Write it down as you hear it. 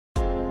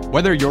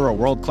Whether you're a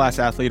world-class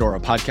athlete or a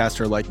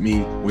podcaster like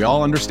me, we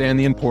all understand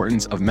the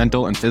importance of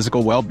mental and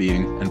physical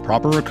well-being and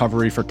proper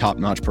recovery for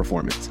top-notch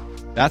performance.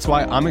 That's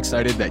why I'm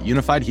excited that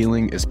Unified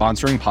Healing is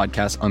sponsoring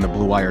podcasts on the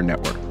Blue Wire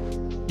Network.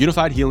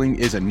 Unified Healing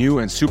is a new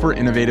and super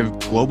innovative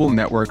global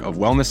network of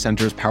wellness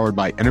centers powered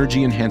by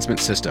Energy Enhancement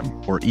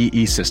System, or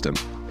EE System.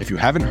 If you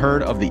haven't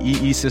heard of the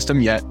EE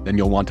System yet, then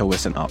you'll want to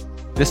listen up.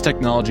 This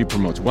technology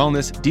promotes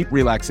wellness, deep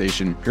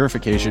relaxation,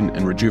 purification,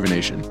 and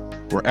rejuvenation.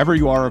 Wherever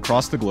you are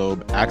across the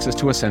globe, access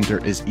to a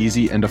center is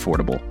easy and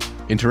affordable.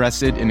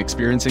 Interested in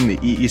experiencing the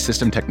EE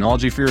System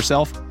technology for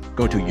yourself?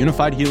 Go to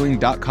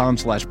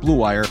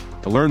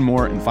unifiedhealing.com/bluewire to learn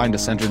more and find a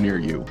center near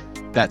you.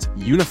 That's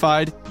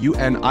unified,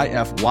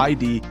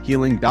 UNIFYD,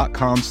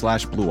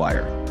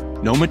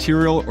 healing.com/bluewire. No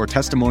material or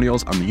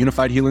testimonials on the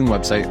Unified Healing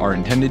website are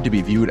intended to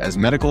be viewed as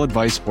medical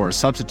advice or a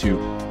substitute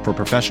for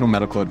professional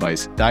medical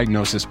advice,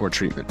 diagnosis, or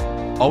treatment.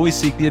 Always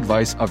seek the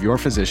advice of your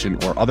physician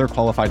or other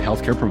qualified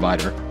healthcare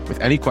provider with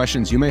any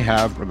questions you may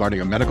have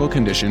regarding a medical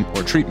condition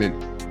or treatment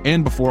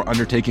and before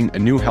undertaking a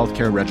new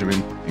healthcare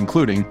regimen,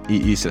 including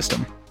EE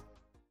System.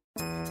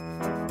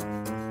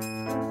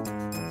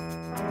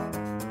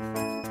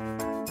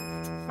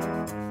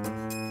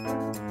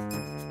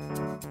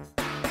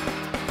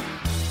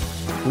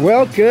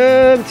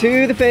 Welcome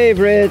to The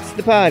Favorites,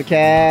 the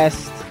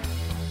podcast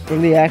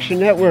from the Action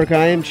Network.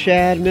 I am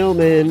Chad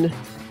Millman.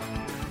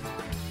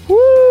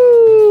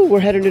 Woo! We're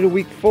heading into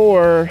week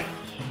 4.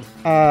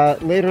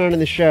 Later on in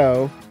the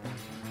show,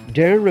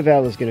 Darren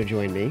Rovell is going to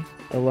join me,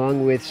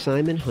 along with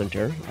Simon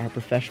Hunter, our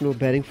professional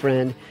betting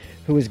friend,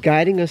 who is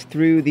guiding us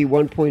through the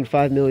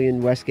 $1.5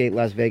 million Westgate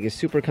Las Vegas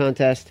Super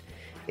Contest,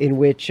 in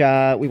which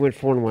we went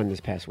 4-1 this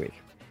past week.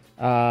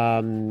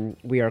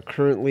 We are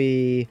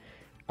currently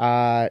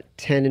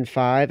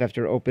 10-5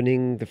 after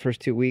opening the first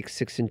 2 weeks,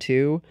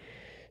 6-2.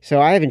 So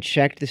I haven't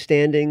checked the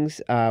standings.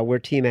 We're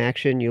Team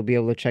Action. You'll be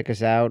able to check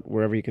us out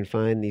wherever you can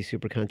find these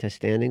Super Contest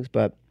standings.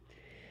 But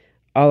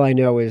all I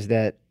know is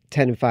that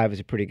 10-5 is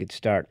a pretty good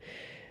start.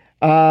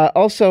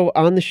 Also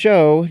on the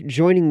show,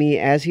 joining me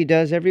as he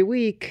does every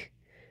week,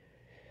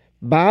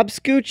 Bob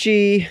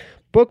Scooch,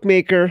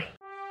 bookmaker.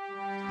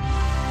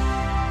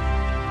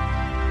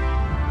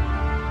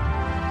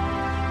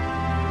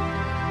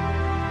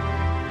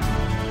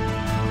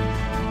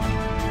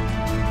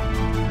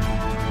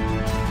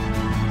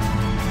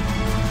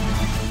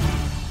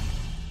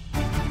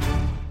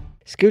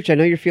 Scooch, I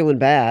know you're feeling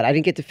bad. I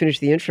didn't get to finish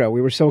the intro.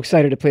 We were so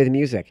excited to play the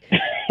music.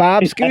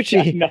 Bob Scooch,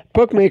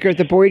 bookmaker at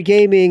the Boyd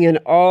Gaming and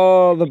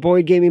all the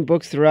Boyd Gaming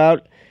books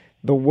throughout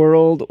the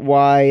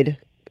worldwide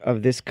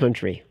of this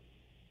country.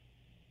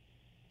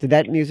 Did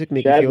that music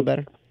make you feel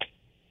better?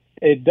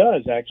 It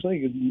does,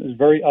 actually. It was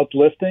very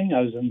uplifting.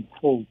 I was in a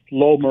little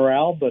low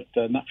morale, but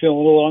not feeling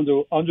a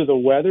little under the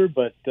weather.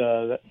 But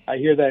I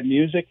hear that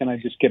music, and I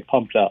just get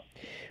pumped up.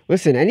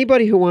 Listen,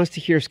 anybody who wants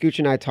to hear Scooch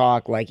and I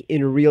talk like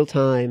in real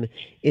time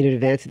in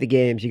advance of the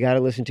games, you got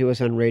to listen to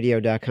us on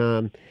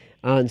radio.com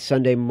on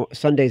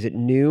Sundays at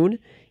noon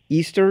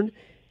Eastern.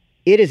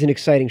 It is an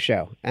exciting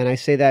show, and I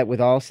say that with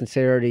all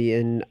sincerity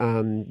and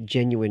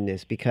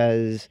genuineness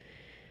because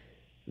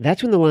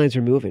that's when the lines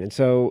are moving. And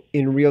so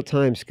in real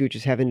time, Scooch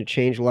is having to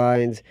change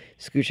lines.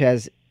 Scooch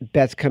has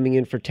bets coming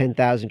in for $10,000,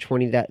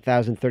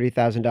 $20,000,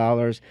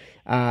 $30,000,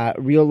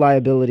 real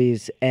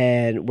liabilities,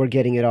 and we're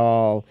getting it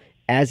all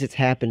as it's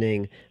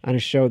happening on a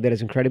show that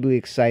is incredibly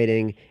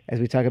exciting as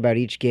we talk about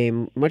each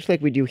game, much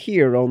like we do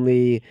here,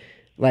 only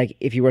like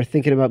if you are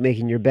thinking about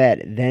making your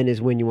bet, then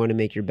is when you want to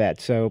make your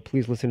bet. So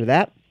please listen to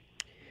that.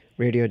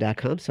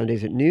 Radio.com,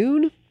 Sundays at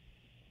noon.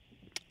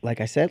 Like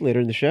I said, later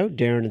in the show,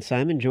 Darren and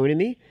Simon joining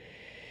me.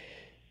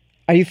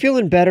 Are you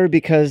feeling better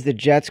because the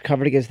Jets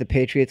covered against the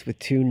Patriots with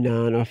 2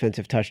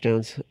 non-offensive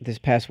touchdowns this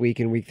past week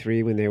in week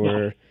 3 when they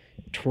were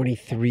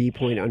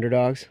 23-point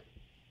underdogs?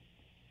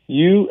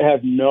 You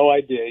have no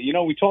idea. You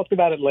know, we talked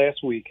about it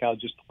last week, how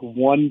just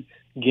one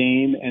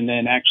game and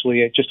then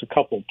actually just a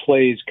couple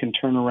plays can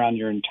turn around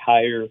your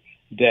entire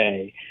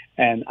day.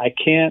 And I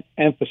can't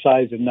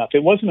emphasize enough.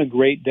 It wasn't a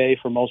great day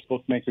for most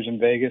bookmakers in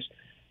Vegas,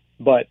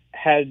 but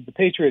had the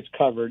Patriots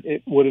covered,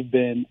 it would have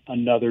been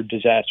another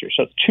disaster.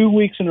 So 2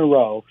 weeks in a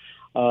row,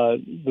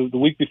 the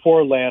week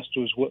before last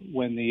was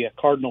when the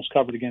Cardinals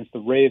covered against the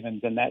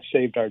Ravens, and that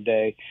saved our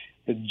day.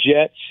 The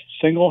Jets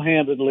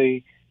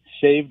single-handedly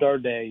saved our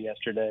day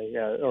yesterday,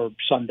 or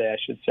Sunday, I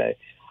should say.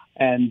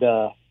 And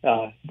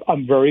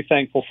I'm very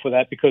thankful for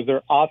that because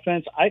their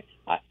offense, I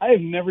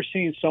have never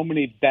seen so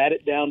many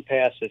batted down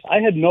passes. I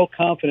had no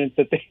confidence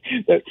that the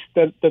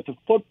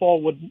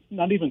football would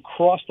not even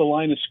cross the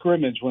line of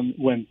scrimmage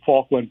when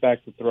Falk went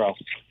back to throw.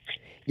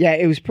 Yeah,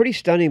 it was pretty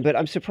stunning, but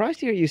I'm surprised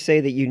to hear you say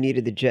that you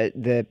needed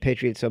the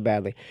Patriots so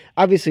badly.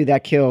 Obviously,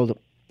 that killed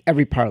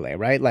every parlay,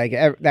 right? Like,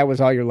 that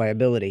was all your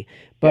liability.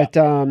 But,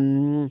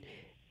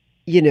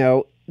 you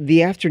know,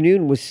 the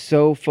afternoon was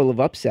so full of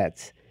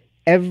upsets.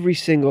 Every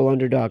single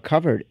underdog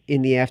covered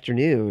in the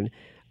afternoon.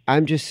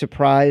 I'm just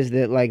surprised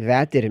that, like,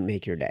 that didn't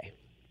make your day.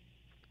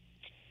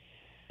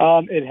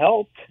 It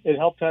helped. It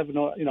helped to have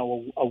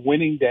a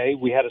winning day.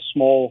 We had a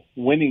small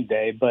winning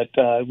day, but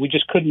we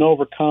just couldn't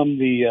overcome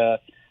the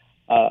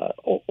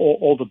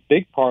all the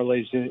big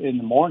parlays in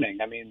the morning.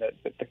 I mean,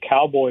 the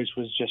Cowboys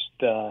was just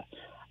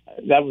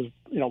that was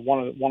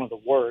one of the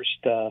worst.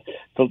 The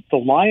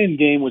Lion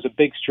game was a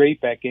big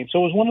straight bet game, so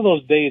it was one of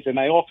those days. And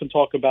I often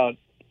talk about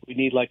we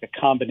need like a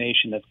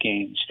combination of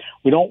games.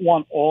 We don't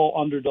want all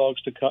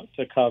underdogs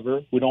to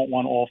cover. We don't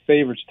want all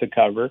favorites to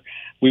cover.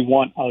 We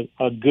want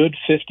a good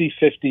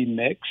 50-50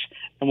 mix,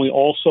 and we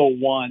also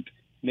want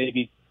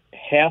maybe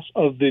half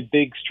of the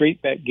big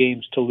straight bet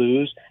games to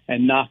lose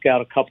and knock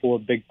out a couple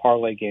of big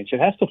parlay games. It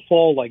has to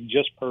fall like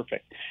just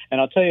perfect.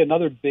 And I'll tell you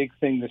another big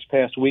thing this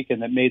past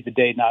weekend that made the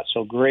day not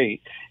so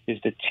great is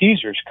the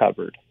teasers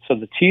covered. So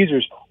the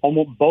teasers,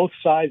 almost both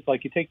sides,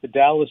 like you take the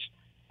Dallas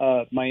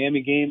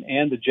Miami game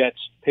and the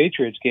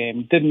Jets-Patriots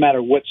game, it didn't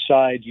matter what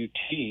side you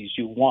teased,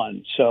 you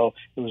won. So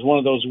it was one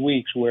of those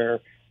weeks where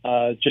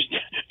just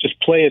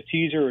play a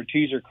teaser or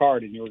teaser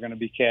card and you were going to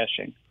be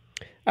cashing.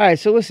 All right,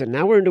 so listen,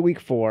 now we're into week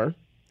 4.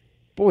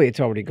 Boy, it's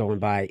already going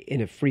by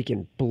in a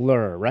freaking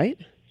blur, right?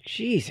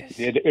 Jesus.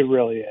 It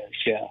really is,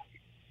 yeah.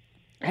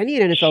 I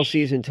need an NFL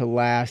season to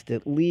last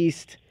at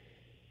least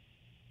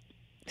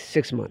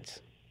 6 months.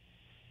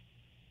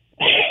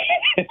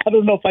 I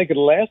don't know if I could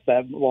last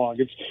that long.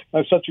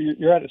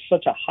 You're at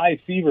such a high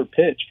fever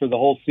pitch for the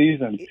whole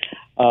season.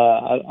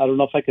 I don't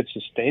know if I could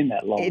sustain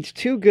that long. It's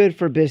too good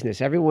for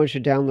business. Everyone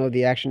should download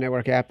the Action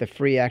Network app, the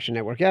free Action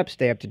Network app.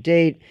 Stay up to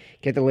date,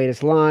 get the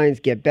latest lines,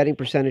 get betting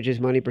percentages,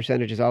 money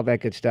percentages, all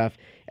that good stuff.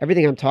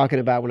 Everything I'm talking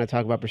about when I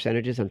talk about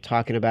percentages, I'm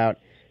talking about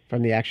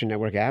from the Action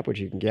Network app, which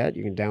you can get.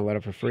 You can download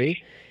it for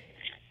free.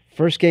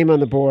 First game on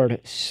the board.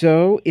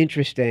 So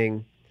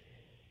interesting.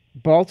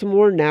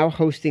 Baltimore now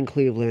hosting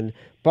Cleveland.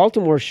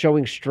 Baltimore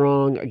showing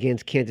strong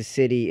against Kansas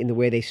City in the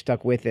way they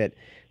stuck with it.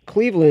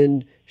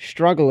 Cleveland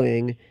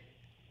struggling.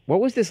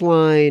 What was this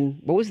line?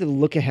 What was the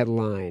look-ahead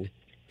line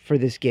for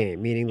this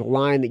game? Meaning the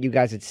line that you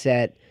guys had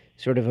set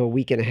sort of a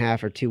week and a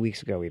half or 2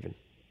 weeks ago even.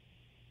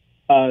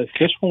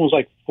 This one was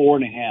like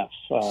 4.5.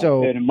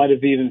 And it might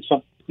have even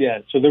some. Yeah,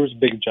 so there was a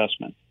big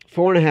adjustment.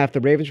 4.5. The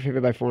Ravens are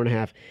favored by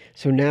 4.5.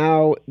 So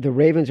now the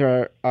Ravens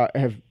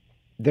have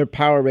their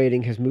power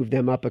rating has moved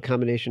them up a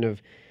combination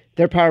of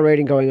their power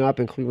rating going up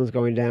and Cleveland's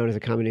going down is a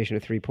combination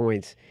of 3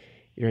 points.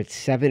 You're at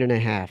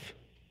 7.5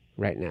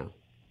 right now.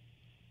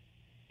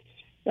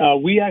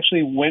 We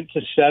actually went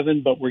to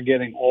 7, but we're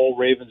getting all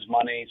Ravens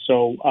money.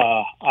 So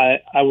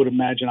I would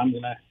imagine I'm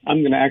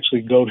gonna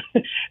actually go to,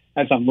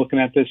 as I'm looking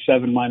at this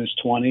 7 minus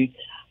 20.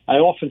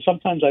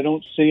 Sometimes I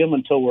don't see them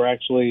until we're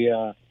actually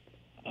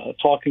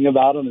talking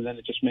about them, and then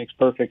it just makes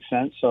perfect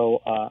sense.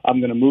 So I'm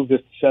going to move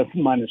this to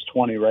 7 minus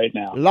 20 right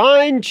now.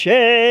 Line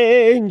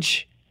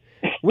change.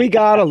 We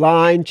got a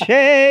line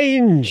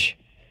change.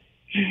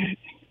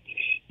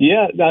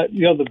 Yeah,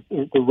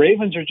 the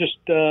Ravens are just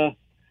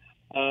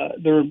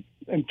they're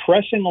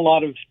impressing a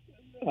lot of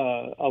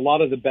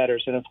the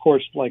bettors, and of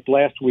course, like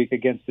last week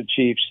against the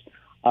Chiefs,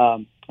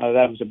 that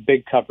was a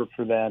big cover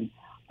for them.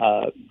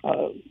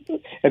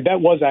 And that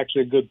was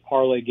actually a good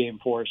parlay game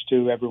for us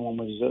too. Everyone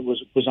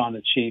was on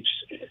the Chiefs,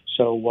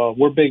 so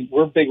we're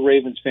big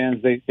Ravens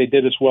fans. They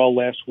did us well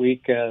last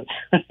week,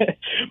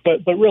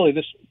 but really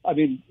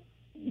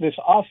this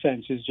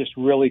offense is just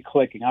really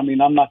clicking. I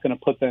mean, I'm not going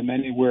to put them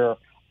anywhere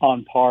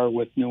on par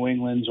with New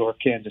England's or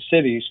Kansas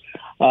City's,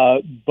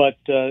 but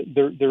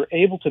they're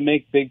able to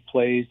make big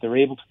plays. They're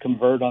able to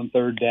convert on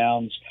third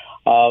downs.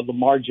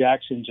 Lamar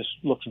Jackson just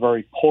looks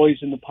very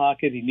poised in the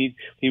pocket.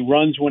 He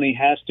runs when he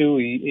has to.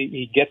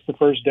 He gets the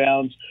first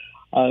downs.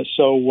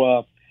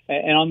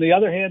 And on the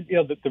other hand,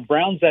 the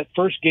Browns, that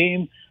first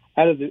game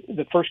out of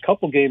the first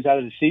couple games out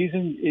of the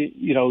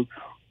season,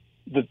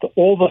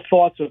 all the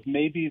thoughts of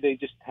maybe they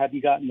just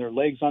hadn't gotten their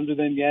legs under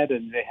them yet,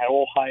 and they had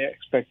all high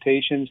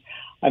expectations.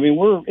 I mean,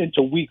 we're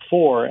into week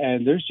 4,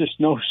 and there's just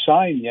no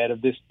sign yet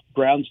of this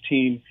Browns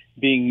team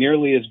being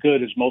nearly as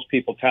good as most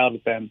people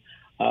touted them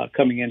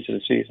coming into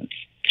the season.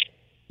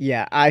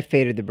 Yeah, I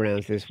faded the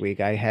Browns this week.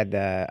 I had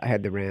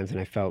the Rams, and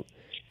I felt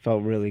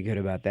really good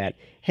about that.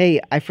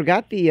 Hey, I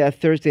forgot the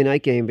Thursday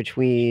night game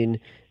between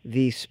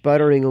the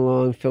sputtering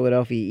along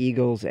Philadelphia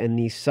Eagles and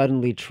the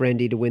suddenly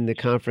trendy to win the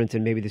conference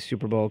and maybe the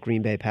Super Bowl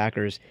Green Bay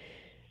Packers.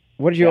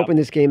 What did you open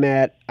this game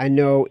at? I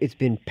know it's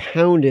been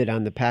pounded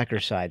on the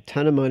Packers side.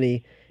 Ton of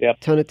money,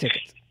 ton of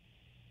tickets.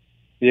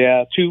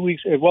 Yeah, 2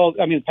 weeks. Well,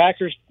 I mean,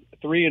 Packers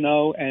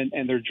 3-0,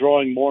 and they're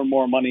drawing more and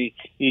more money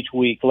each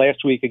week.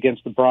 Last week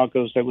against the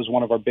Broncos, that was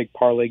one of our big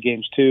parlay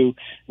games too,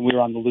 and we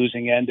were on the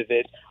losing end of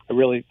it. I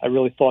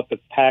really thought the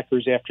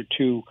Packers, after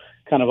 2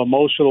 kind of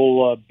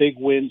emotional big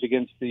wins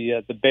against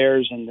the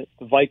Bears and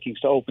the Vikings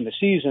to open the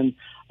season,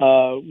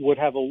 would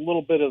have a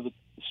little bit of a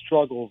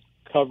struggle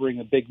covering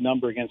a big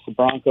number against the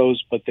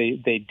Broncos, but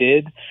they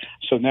did.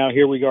 So now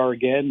here we are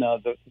again,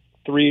 the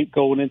 3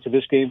 going into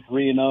this game,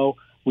 3-0.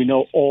 We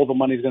know all the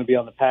money is going to be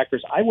on the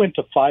Packers. I went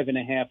to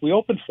 5.5. We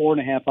opened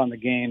 4.5 on the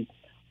game.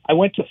 I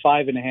went to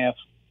 5.5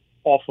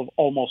 off of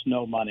almost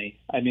no money.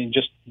 I mean,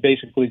 just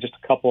basically just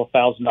a couple of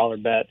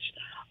 $1,000 bets.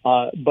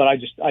 But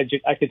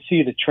I could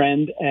see the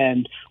trend,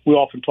 and we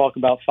often talk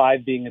about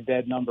 5 being a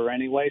dead number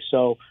anyway.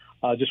 So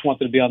just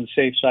wanted to be on the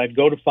safe side.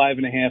 Go to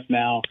 5.5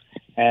 now,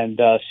 and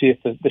see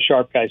if the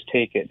sharp guys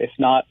take it. If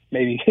not,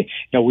 maybe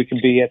we can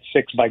be at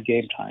 6 by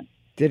game time.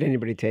 Did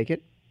anybody take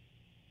it?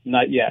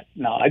 Not yet.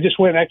 No, I just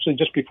went actually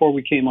just before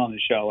we came on the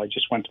show. I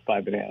just went to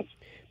 5.5.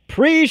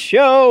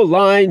 Pre-show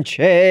line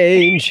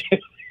change.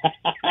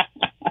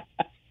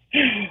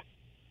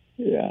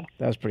 Yeah,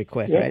 that was pretty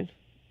quick, right?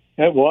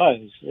 It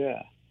was.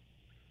 Yeah.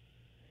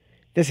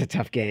 This is a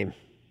tough game.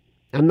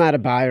 I'm not a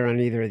buyer on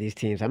either of these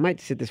teams. I might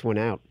sit this one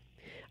out.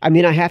 I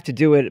mean, I have to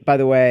do it. By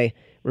the way,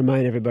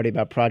 remind everybody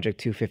about Project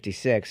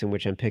 256, in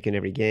which I'm picking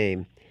every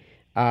game.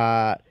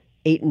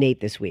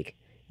 8-8 this week.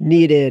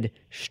 Needed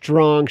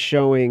strong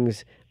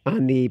showings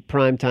on the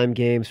primetime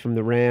games from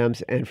the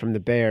Rams and from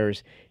the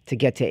Bears to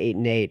get to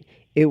 8-8.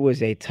 It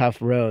was a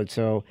tough road.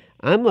 So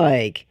I'm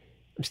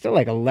still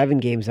 11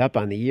 games up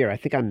on the year. I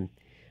think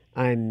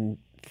I'm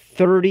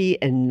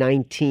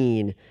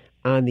 30-19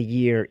 on the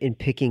year in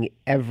picking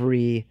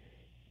every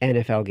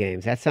NFL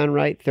games. That sound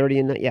right?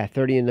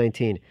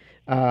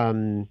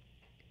 30-19,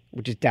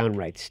 which is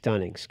downright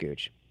stunning,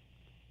 Scooch.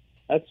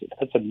 That's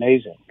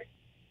amazing.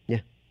 Yeah,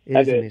 it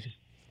is amazing.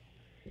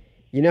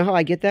 You know how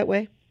I get that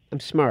way? I'm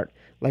smart.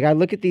 Like, I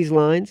look at these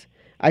lines.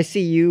 I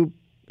see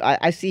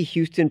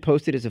Houston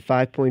posted as a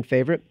 5-point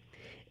favorite,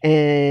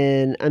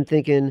 and I'm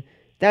thinking,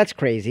 that's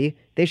crazy.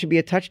 They should be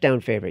a touchdown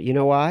favorite. You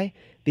know why?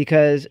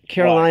 Because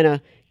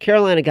Carolina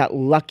got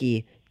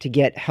lucky to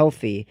get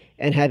healthy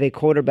and have a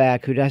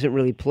quarterback who hasn't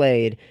really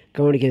played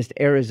going against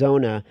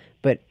Arizona.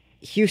 But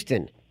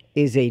Houston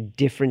is a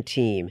different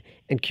team,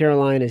 and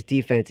Carolina's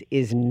defense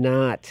is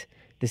not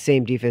the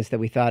same defense that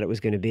we thought it was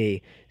going to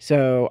be.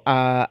 So,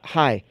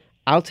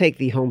 I'll take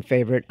the home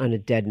favorite on a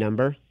dead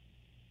number.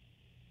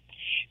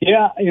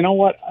 Yeah, you know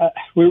what?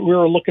 We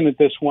were looking at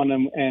this one,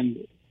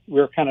 and we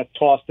were kind of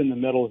tossed in the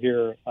middle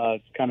here,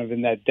 kind of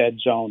in that dead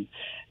zone.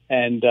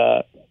 And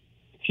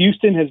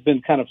Houston has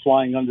been kind of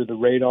flying under the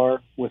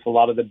radar with a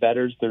lot of the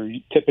bettors. They're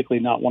typically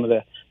not one of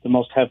the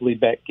most heavily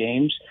bet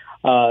games.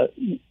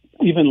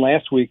 Even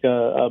last week,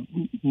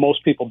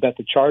 most people bet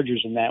the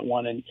Chargers in that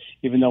one, and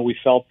even though we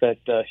felt that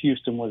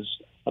Houston was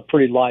a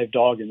pretty live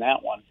dog in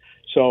that one.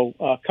 So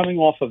coming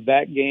off of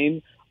that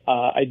game,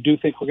 I do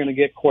think we're going to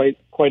get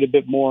quite a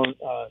bit more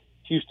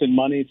Houston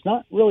money. It's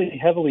not really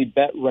heavily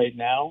bet right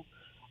now,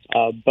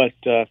 but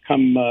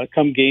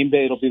come game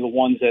day, it'll be the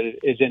ones that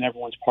is in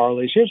everyone's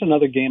parlays. Here's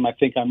another game I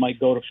think I might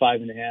go to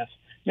 5.5.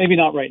 Maybe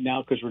not right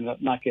now because we're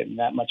not getting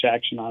that much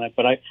action on it,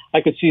 but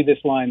I could see this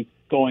line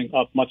going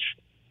up much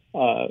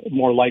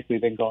more likely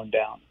than going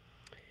down.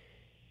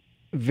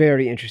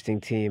 Very interesting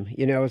team.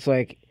 It's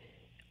like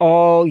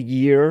all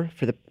year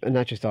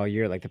not just all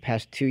year, like the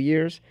past 2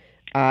 years,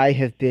 I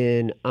have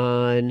been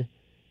on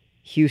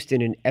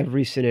Houston in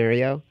every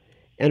scenario.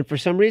 And for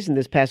some reason,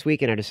 this past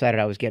weekend, I decided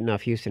I was getting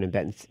off Houston and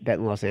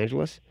betting Los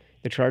Angeles,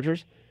 the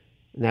Chargers.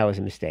 And that was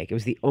a mistake. It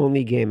was the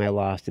only game I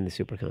lost in the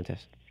Super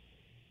Contest.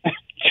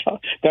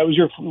 That was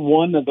your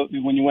one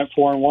when you went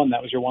 4-1.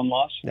 That was your one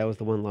loss. That was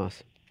the one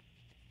loss.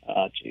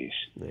 Oh, jeez.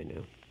 I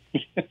know.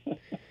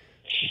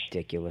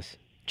 Ridiculous.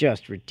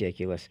 Just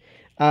ridiculous.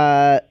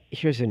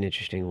 Here's an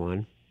interesting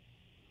one.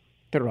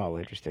 They're all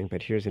interesting,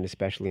 but here's an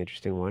especially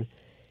interesting one.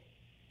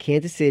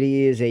 Kansas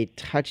City is a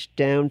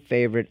touchdown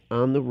favorite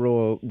on the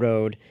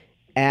road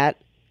at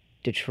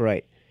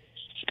Detroit.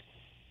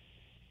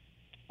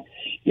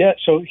 Yeah,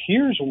 so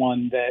here's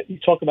one that you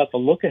talk about. The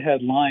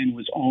look-ahead line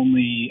was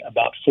only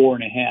about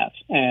 4.5,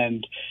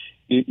 and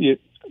you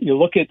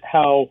look at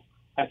how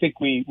I think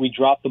we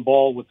dropped the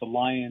ball with the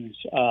Lions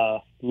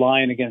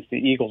line against the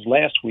Eagles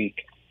last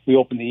week. We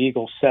opened the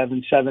Eagles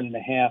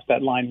 7.5.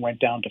 That line went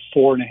down to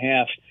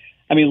 4.5.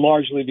 I mean,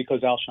 largely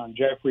because Alshon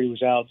Jeffrey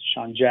was out,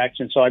 Sean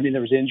Jackson. So, I mean,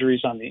 there was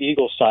injuries on the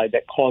Eagles side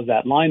that caused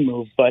that line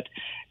move. But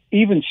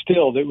even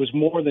still, there was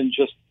more than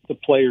just the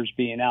players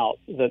being out.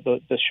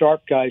 The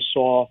sharp guys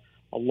saw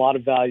a lot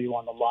of value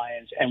on the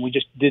Lions, and we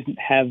just didn't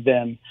have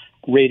them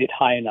rated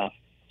high enough.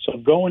 So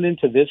going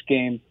into this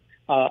game,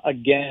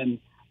 again,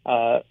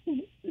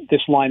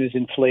 this line is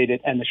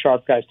inflated, and the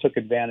sharp guys took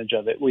advantage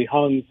of it. We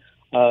hung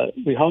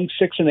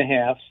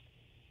 6.5.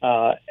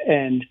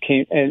 And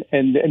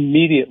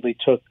immediately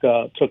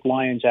took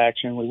Lions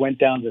action. We went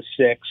down to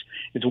 6.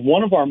 It's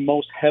one of our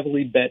most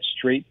heavily bet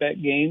straight bet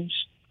games,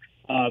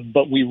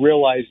 but we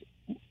realize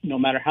no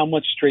matter how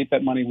much straight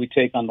bet money we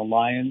take on the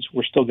Lions,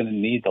 we're still going to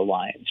need the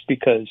Lions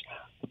because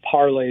the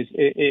parlays,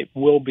 it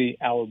will be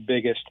our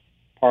biggest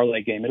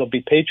parlay game. It'll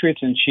be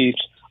Patriots and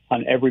Chiefs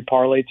on every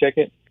parlay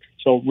ticket.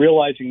 So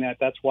realizing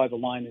that's why the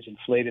line is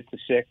inflated to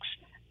 6,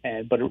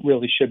 but it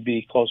really should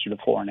be closer to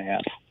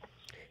 4.5.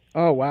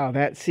 Oh, wow.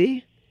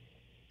 See?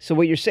 So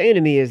what you're saying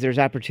to me is there's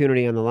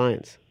opportunity on the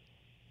Lions.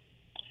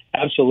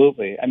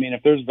 Absolutely. I mean,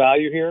 if there's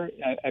value here,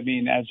 I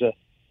mean, as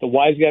the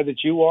wise guy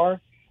that you are,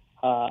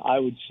 I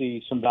would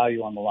see some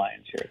value on the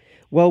Lions here.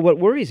 Well, what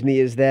worries me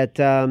is that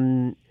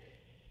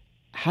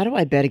how do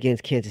I bet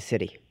against Kansas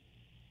City?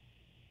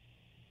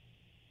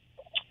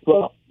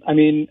 Well, I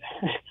mean,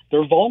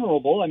 they're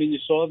vulnerable. I mean, you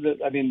saw that.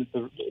 I mean,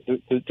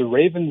 the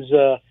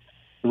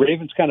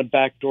Ravens kind of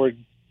backdoored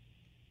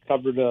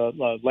covered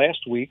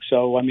last week.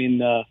 So I mean,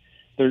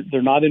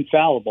 they're not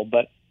infallible.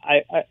 But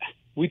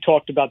we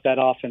talked about that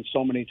offense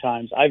so many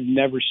times. I've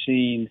never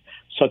seen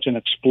such an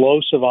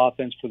explosive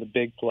offense for the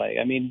big play.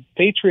 I mean,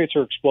 Patriots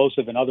are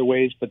explosive in other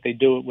ways, but they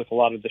do it with a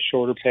lot of the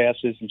shorter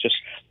passes and just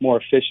more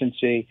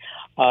efficiency.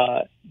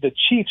 The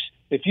Chiefs,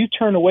 if you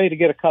turn away to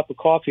get a cup of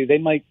coffee, they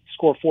might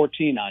score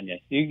 14 on you.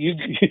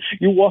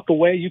 You walk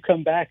away, you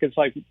come back, it's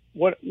like,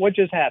 what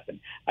just happened?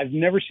 I've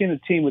never seen a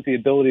team with the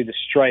ability to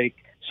strike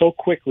so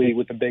quickly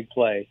with the big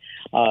play.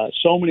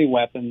 So many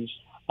weapons.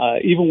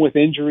 Even with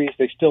injuries,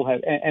 they still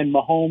have. And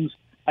Mahomes,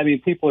 I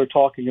mean, people are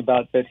talking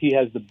about that he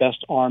has the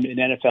best arm in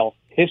NFL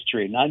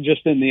history, not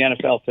just in the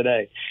NFL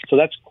today. So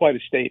that's quite a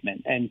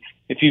statement. And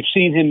if you've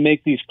seen him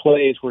make these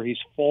plays where he's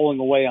falling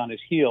away on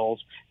his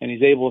heels and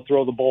he's able to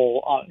throw the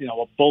ball,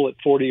 a bullet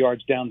 40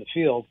 yards down the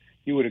field,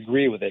 you would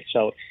agree with it.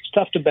 So it's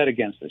tough to bet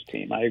against this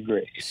team. I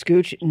agree.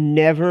 Scooch,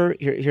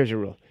 here's a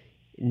rule.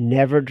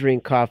 Never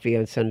drink coffee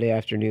on Sunday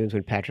afternoons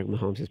when Patrick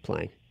Mahomes is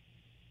playing.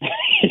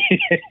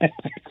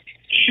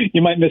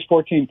 You might miss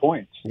 14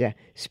 points. Yeah.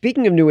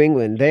 Speaking of New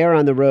England, they are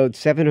on the road,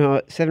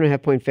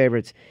 7.5 point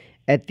favorites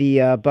at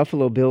the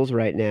Buffalo Bills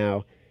right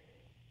now.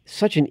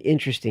 Such an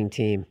interesting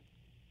team,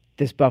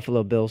 this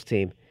Buffalo Bills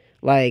team.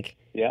 Like,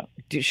 yeah.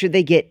 Should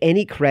they get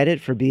any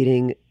credit for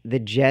beating the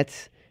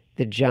Jets,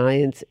 the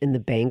Giants, and the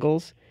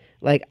Bengals?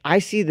 Like, I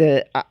see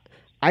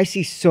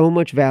so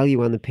much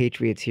value on the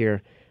Patriots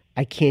here.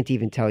 I can't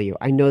even tell you.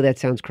 I know that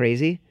sounds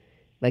crazy.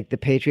 Like, the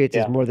Patriots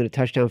is more than a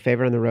touchdown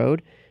favorite on the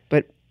road,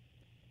 but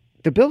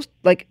the Bills,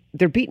 like,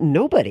 they're beating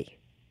nobody.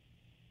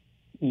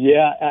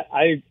 Yeah,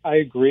 I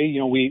agree.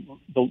 We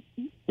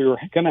were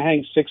going to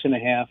hang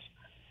 6.5,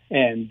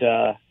 and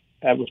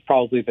that was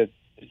probably the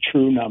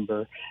true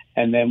number.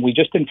 And then we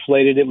just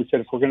inflated it. We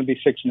said if we're going to be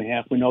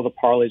 6.5, we know the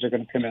parlays are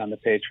going to come in on the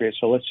Patriots,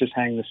 so let's just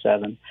hang the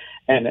 7.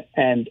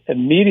 And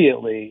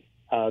immediately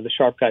the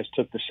sharp guys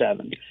took the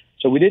 7.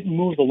 So we didn't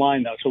move the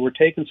line though. So we're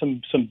taking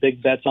some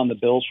big bets on the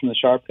Bills from the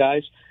sharp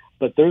guys,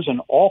 but there's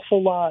an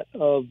awful lot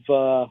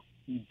of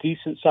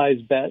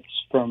decent-sized bets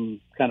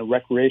from kind of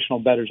recreational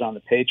bettors on the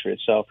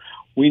Patriots. So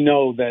we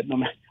know that,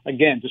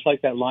 again, just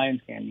like that Lions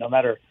game, no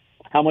matter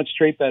how much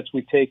straight bets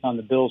we take on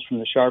the Bills from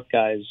the sharp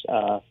guys,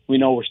 we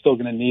know we're still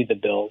going to need the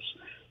Bills.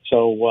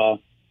 So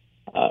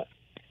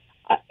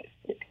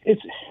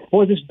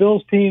this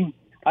Bills team,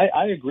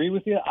 I agree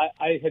with you.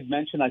 I had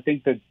mentioned I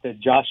think that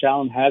Josh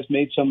Allen has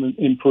made some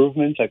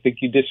improvements. I think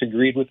you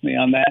disagreed with me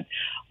on that.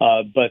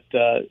 But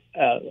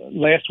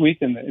last week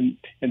in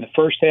the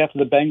first half of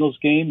the Bengals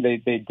game,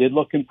 they did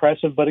look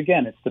impressive. But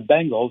again, it's the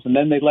Bengals, and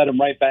then they let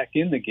them right back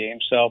in the game.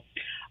 So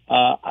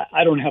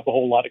I don't have a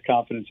whole lot of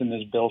confidence in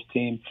this Bills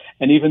team.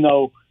 And even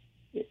though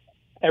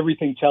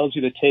everything tells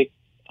you to take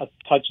a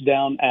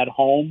touchdown at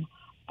home,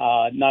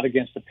 not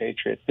against the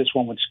Patriots, this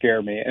one would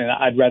scare me. And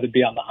I'd rather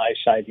be on the high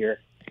side here.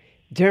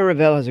 Darren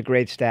Rovell has a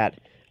great stat.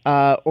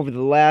 Over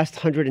the last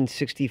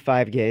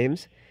 165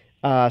 games,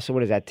 so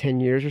what is that,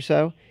 10 years or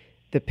so,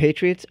 the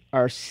Patriots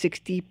are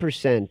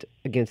 60%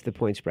 against the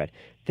point spread.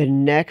 The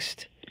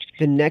next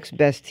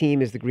best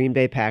team is the Green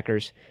Bay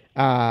Packers,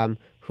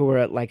 who are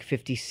at like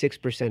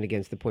 56%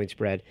 against the point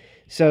spread.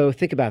 So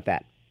think about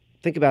that.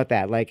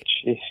 Like,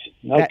 jeez,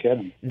 no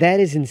kidding.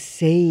 That is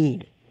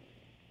insane.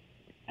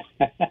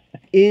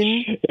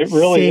 It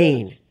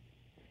really is.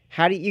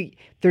 How do you?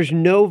 There's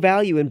no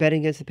value in betting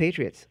against the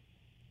Patriots.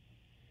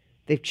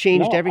 They've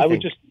changed everything. I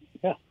would just,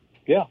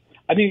 yeah.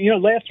 I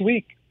mean, last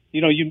week,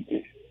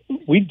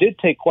 we did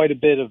take quite a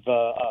bit of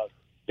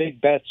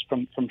big bets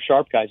from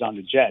sharp guys on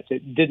the Jets.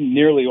 It didn't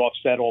nearly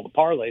offset all the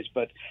parlays,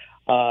 but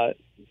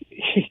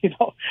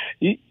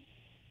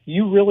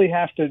you really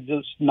have to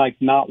just like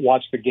not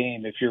watch the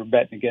game if you're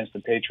betting against the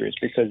Patriots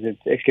because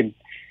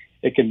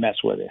it can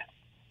mess with you.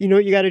 You know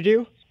what you got to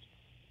do?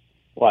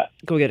 What?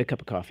 Go get a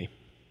cup of coffee.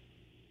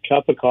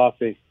 Cup of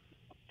coffee.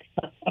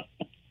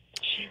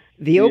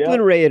 The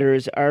Oakland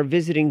Raiders are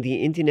visiting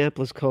the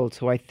Indianapolis Colts,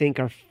 who I think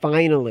are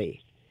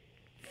finally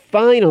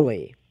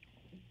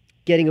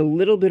getting a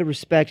little bit of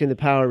respect in the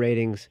power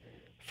ratings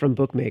from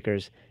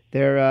bookmakers.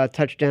 They're a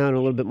touchdown, a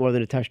little bit more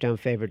than a touchdown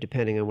favorite,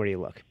 depending on where you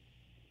look.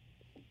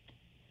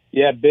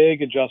 Yeah,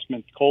 big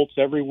adjustment. Colts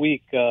every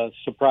week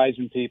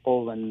surprising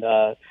people. And,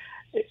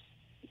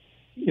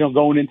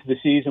 going into the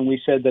season, we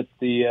said that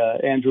the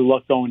Andrew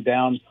Luck going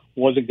down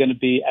wasn't going to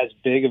be as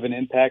big of an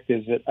impact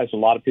as a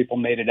lot of people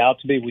made it out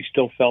to be. We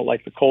still felt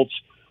like the Colts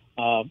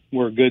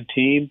were a good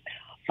team.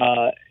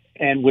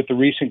 And with the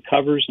recent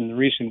covers and the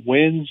recent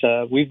wins,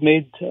 we've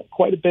made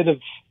quite a bit of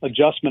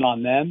adjustment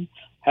on them.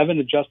 Haven't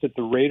adjusted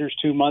the Raiders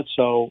too much.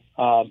 So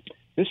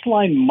this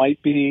line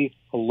might be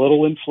a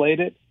little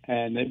inflated,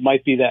 and it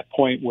might be that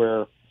point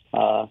where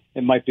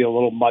it might be a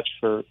little much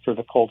for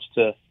the Colts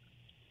to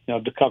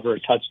cover a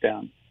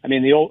touchdown. I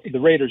mean, the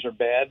Raiders are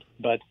bad,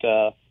 but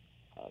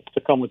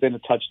to come within a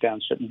touchdown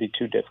shouldn't be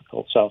too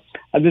difficult. So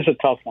this is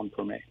a tough one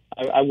for me.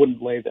 I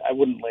wouldn't lay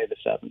the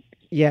 7.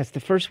 Yes, the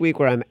first week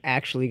where I'm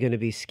actually going to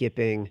be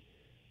skipping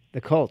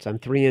The Colts. I'm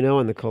 3-0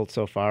 on the Colts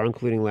so far,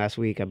 including last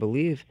week. I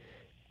believe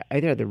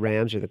either the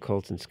Rams or the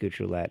Colts in Scooch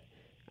Roulette.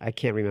 I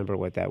can't remember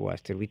what that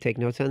was. Did we take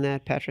notes on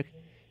that, Patrick?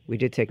 We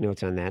did take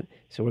notes on that.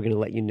 So we're going to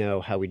let you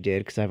know how we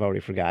did because I've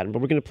already forgotten.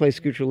 But we're going to play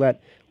Scooch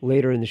Roulette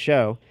later in the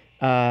show.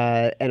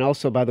 And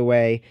also, by the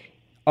way,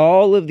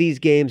 all of these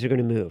games are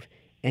going to move.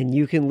 And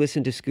you can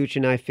listen to Scooch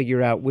and I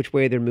figure out which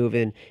way they're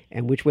moving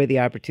and which way the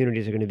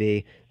opportunities are going to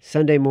be.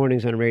 Sunday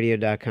mornings on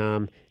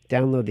radio.com.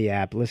 Download the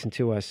app. Listen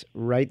to us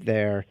right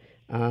there.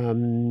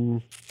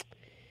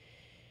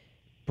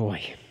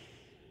 Boy.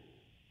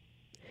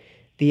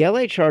 The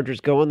LA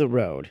Chargers go on the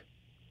road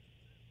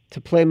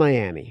to play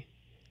Miami.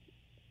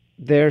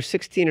 They're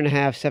 16.5,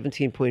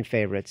 17-point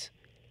favorites.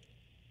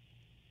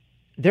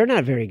 They're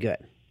not very good.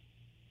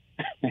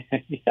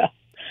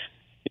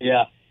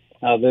 Yeah.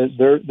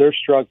 They're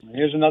struggling.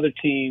 Here's another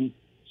team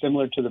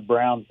similar to the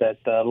Browns that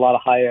a lot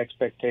of high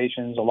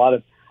expectations. A lot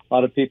of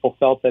people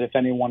felt that if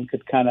anyone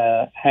could kind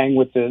of hang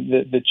with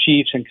the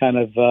Chiefs and kind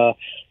of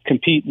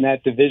compete in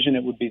that division,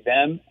 it would be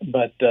them.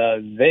 But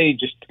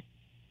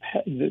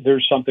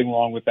there's something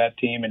wrong with that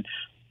team. And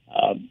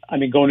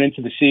going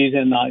into the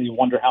season, you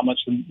wonder how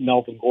much the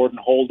Melvin Gordon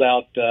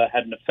holdout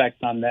had an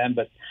effect on them.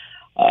 But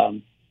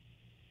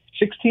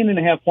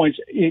 16.5 points,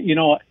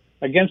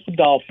 against the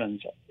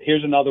Dolphins,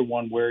 here's another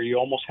one where you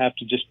almost have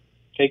to just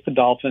take the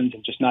Dolphins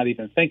and just not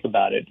even think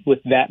about it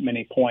with that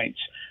many points.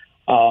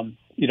 I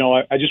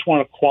just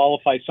want to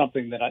qualify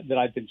something that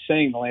I've been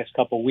saying the last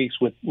couple of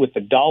weeks with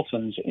the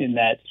Dolphins, in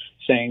that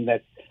saying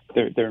that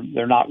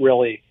they're not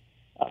really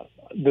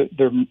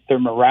their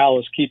morale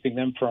is keeping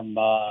them from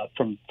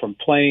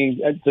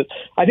playing.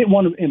 I didn't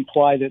want to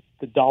imply that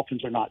the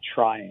Dolphins are not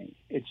trying.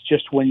 It's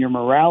just when your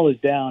morale is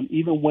down,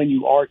 even when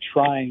you are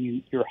trying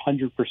and you're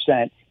 100%,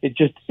 it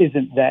just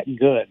isn't that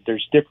good.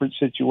 There's different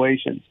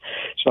situations.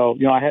 So,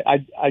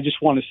 I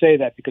just want to say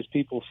that because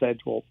people said,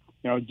 well,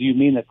 do you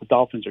mean that the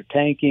Dolphins are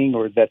tanking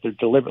or that they're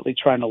deliberately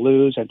trying to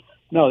lose? And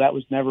no, that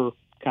was never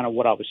kind of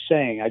what I was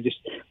saying. I just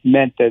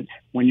meant that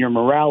when your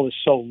morale is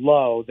so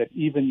low that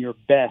even your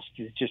best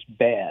is just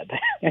bad,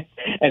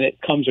 and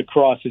it comes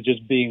across as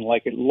just being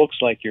like, it looks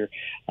like you're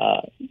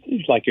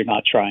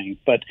not trying.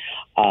 But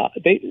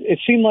it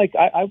seemed like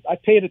I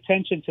paid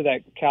attention to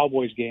that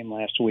Cowboys game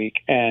last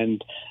week,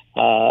 and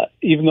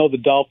even though the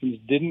Dolphins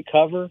didn't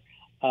cover,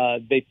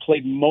 they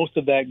played most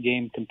of that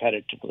game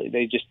competitively.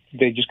 They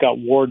just got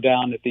wore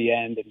down at the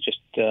end and just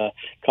a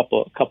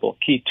couple of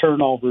key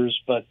turnovers,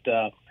 but.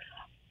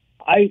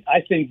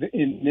 I think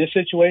in this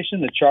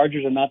situation, the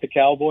Chargers are not the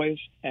Cowboys,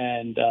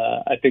 and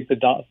I think the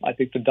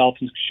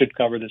Dolphins should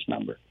cover this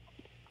number.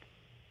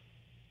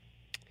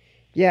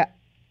 Yeah,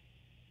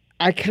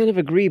 I kind of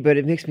agree, but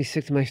it makes me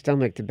sick to my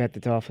stomach to bet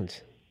the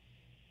Dolphins.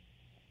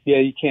 Yeah,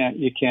 you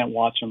can't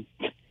watch them.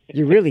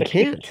 You really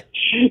can't.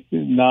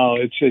 No,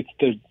 it's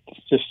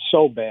just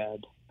so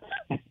bad,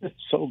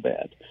 so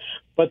bad.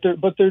 But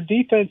their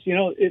defense,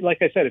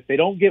 like I said, if they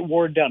don't get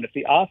worn down, if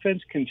the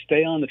offense can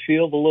stay on the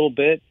field a little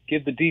bit,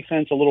 give the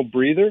defense a little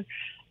breather,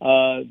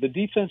 the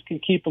defense can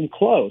keep them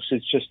close.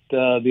 It's just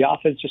the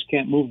offense just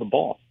can't move the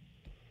ball.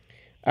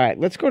 All right,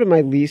 let's go to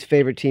my least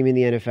favorite team in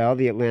the NFL,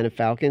 the Atlanta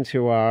Falcons,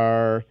 who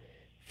are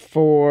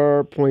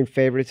 4-point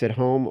favorites at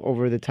home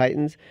over the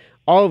Titans.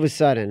 All of a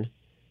sudden,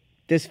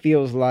 this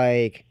feels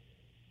like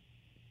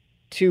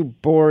two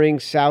boring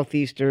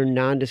Southeastern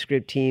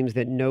nondescript teams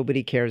that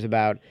nobody cares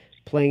about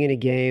playing in a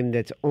game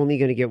that's only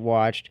going to get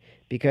watched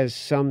because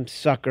some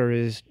sucker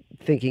is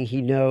thinking he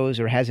knows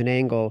or has an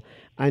angle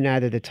on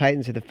either the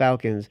Titans or the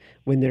Falcons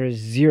when there is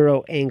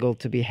zero angle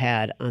to be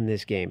had on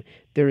this game.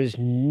 There is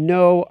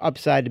no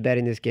upside to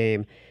betting this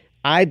game.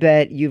 I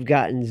bet you've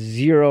gotten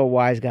zero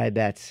wise guy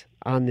bets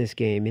on this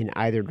game in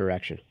either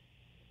direction.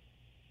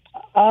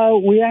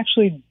 We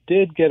actually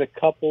did get a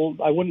couple.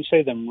 I wouldn't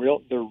say they're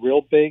real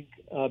big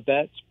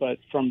bets, but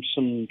from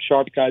some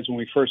sharp guys when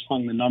we first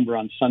hung the number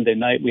on Sunday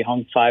night, we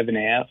hung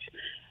 5.5.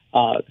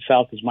 The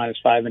Falcons minus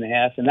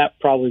 5.5, and that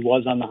probably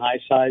was on the high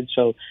side.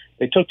 So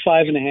they took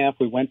 5.5.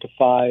 We went to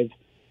 5.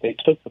 They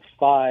took the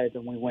 5,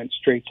 and we went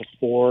straight to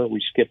 4.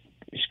 We skipped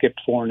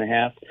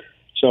 4.5.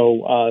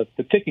 So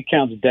the ticket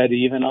count's dead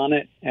even on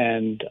it,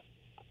 and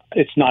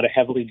it's not a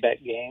heavily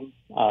bet game.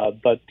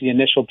 But the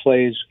initial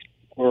plays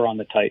were on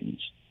the Titans.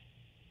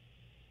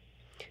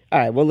 All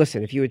right. Well,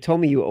 listen. If you had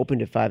told me you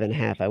opened at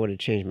 5.5, I would have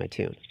changed my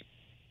tune.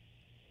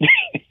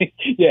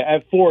 Yeah,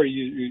 at 4,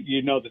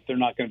 you know that they're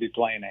not going to be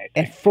playing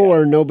anything. At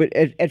 4, no, but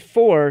at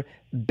 4,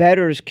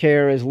 bettors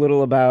care as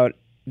little about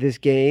this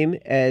game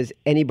as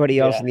anybody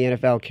else in the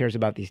NFL cares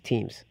about these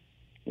teams.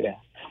 Yeah.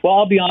 Well,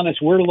 I'll be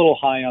honest, we're a little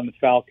high on the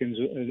Falcons,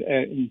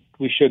 and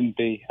we shouldn't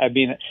be. I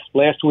mean,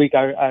 last week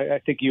I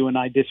think you and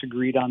I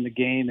disagreed on the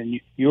game, and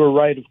you were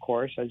right, of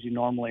course, as you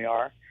normally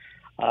are.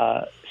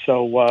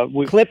 So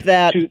we clip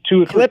that.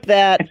 Clip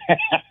that.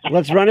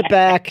 Let's run it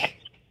back.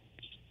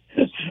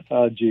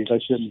 Oh, geez, I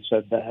shouldn't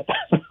have said that.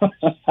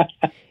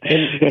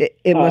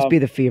 It must be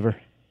the fever.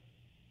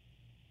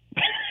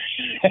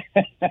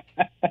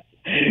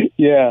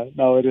 Yeah,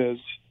 no, it is.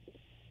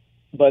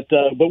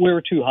 but we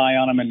were too high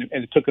on them, and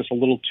it took us a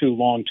little too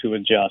long to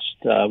adjust.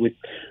 We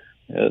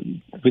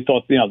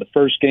thought, the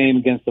first game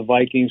against the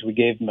Vikings, we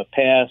gave them a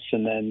pass,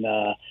 and then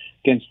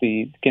against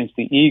the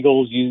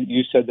Eagles,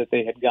 you said that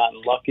they had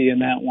gotten lucky in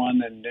that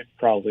one, and they're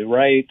probably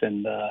right.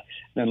 And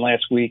then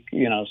last week,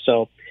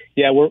 so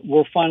yeah,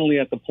 we're finally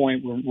at the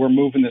point where we're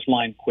moving this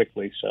line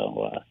quickly.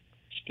 So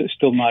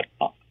still not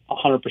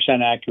 100%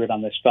 accurate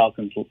on this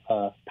Falcons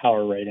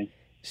power rating.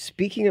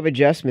 Speaking of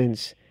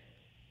adjustments,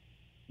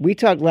 we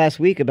talked last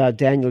week about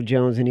Daniel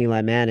Jones and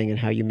Eli Manning and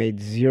how you made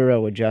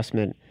zero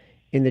adjustment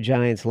in the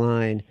Giants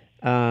line,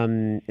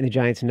 in the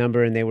Giants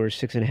number, and they were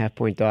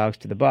 6.5-point dogs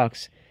to the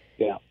Bucs.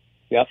 Yeah.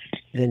 Yep.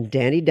 Then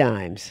Danny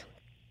Dimes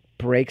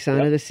breaks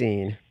onto the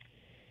scene.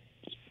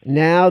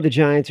 Now the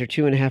Giants are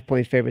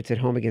 2.5-point favorites at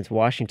home against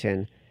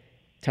Washington.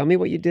 Tell me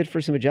what you did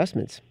for some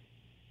adjustments.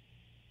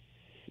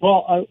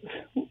 Well,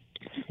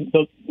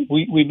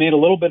 we made a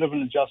little bit of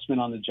an adjustment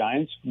on the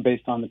Giants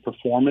based on the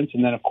performance,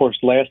 and then of course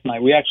last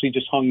night we actually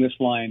just hung this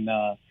line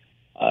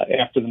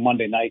after the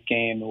Monday night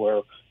game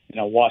where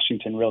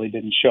Washington really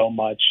didn't show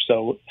much.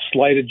 So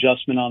slight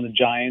adjustment on the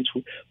Giants.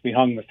 We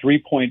hung the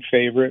 3-point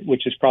favorite,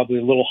 which is probably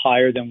a little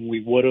higher than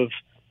we would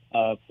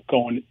have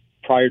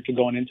prior to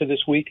going into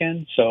this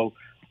weekend. So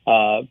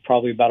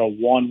probably about a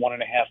 1.5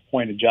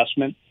 point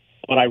adjustment.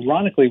 But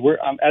ironically,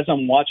 as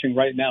I'm watching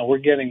right now, we're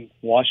getting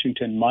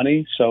Washington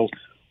money. So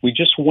we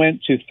just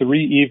went to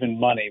 3 even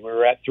money. We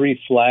were at 3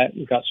 flat.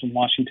 We got some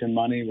Washington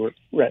money.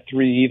 We're at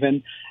 3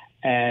 even.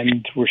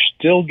 And we're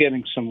still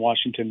getting some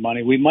Washington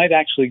money. We might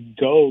actually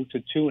go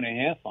to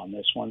 2.5 on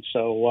this one.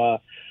 So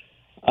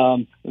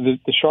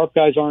the sharp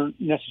guys aren't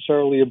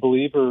necessarily a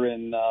believer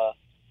in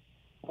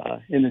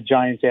the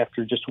Giants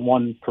after just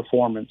one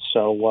performance.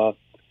 So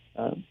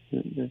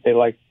they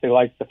like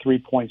the 3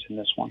 points in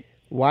this one.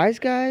 Wise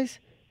guys,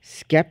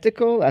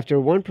 skeptical after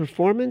one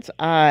performance.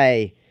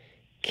 I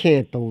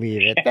can't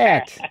believe it.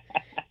 That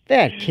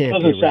can't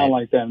doesn't be sound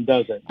right. like them,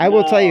 does it? I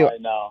will tell you,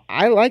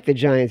 I like the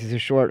Giants as a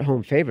short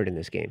home favorite in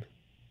this game.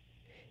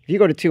 If you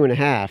go to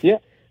 2.5,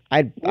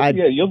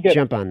 I'd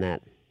jump on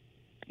that.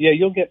 Yeah,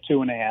 you'll get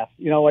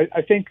 2.5.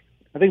 I think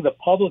the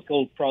public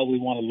will probably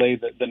want to lay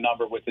the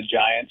number with the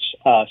Giants,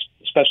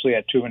 especially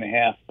at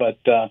 2.5. But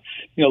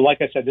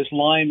like I said, this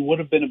line would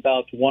have been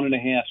about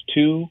 1.5,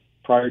 2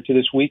 prior to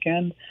this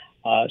weekend.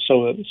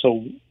 So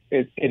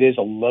it is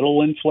a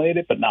little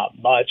inflated, but not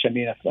much. I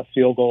mean, a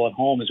field goal at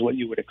home is what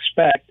you would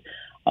expect.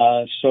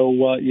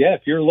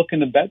 If you're looking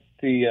to bet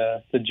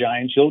the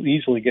Giants, you'll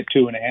easily get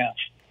 2.5.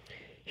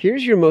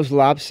 Here's your most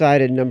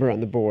lopsided number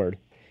on the board,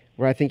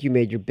 where I think you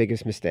made your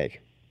biggest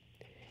mistake.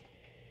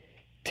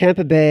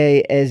 Tampa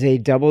Bay as a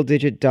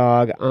double-digit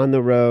dog on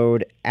the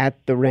road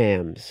at the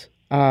Rams.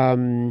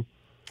 I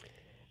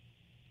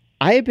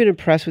have been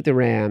impressed with the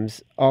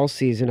Rams all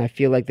season. I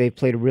feel like they've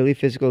played really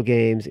physical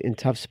games in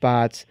tough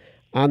spots,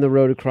 on the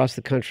road across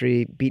the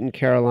country, beating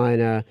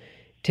Carolina,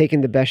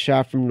 taking the best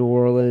shot from New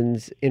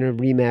Orleans in a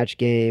rematch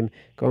game,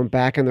 going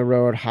back on the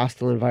road,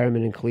 hostile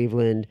environment in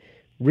Cleveland.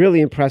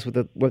 Really impressed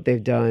with what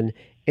they've done.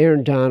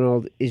 Aaron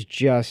Donald is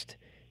just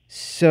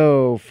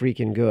so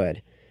freaking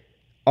good.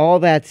 All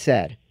that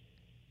said,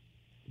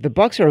 the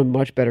Bucs are a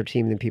much better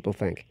team than people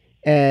think.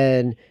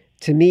 And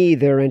to me,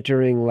 they're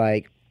entering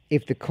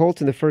if the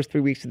Colts in the first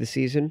 3 weeks of the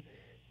season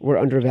were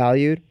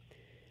undervalued,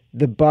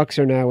 the Bucs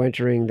are now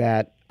entering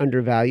that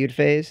undervalued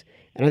phase.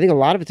 And I think a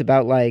lot of it's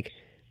about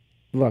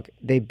look,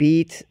 they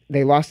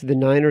lost to the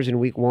Niners in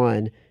week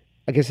 1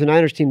 against the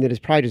Niners team that is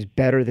probably just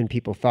better than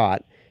people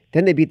thought.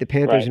 Then they beat the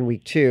Panthers in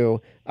week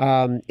 2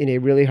 in a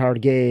really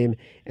hard game.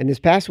 And this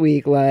past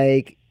week,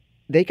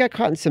 they got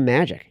caught in some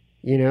magic.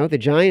 The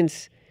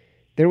Giants,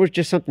 there was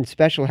just something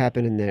special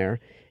happening there.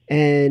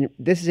 And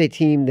this is a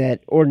team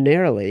that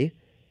ordinarily,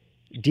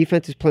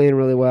 defense is playing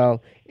really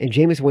well, and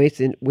Jameis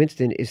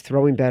Winston is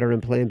throwing better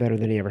and playing better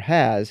than he ever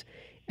has.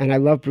 And I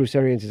love Bruce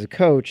Arians as a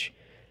coach.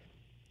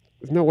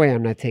 There's no way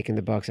I'm not taking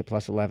the Bucs at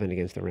plus 11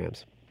 against the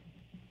Rams.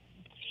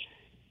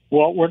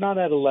 Well, we're not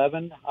at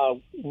 11.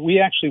 We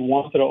actually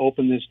wanted to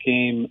open this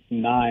game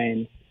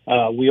 9.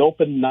 We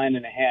opened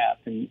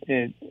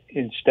 9.5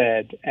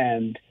 instead,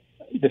 and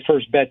the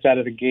first bets out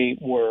of the gate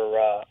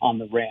were on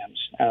the Rams.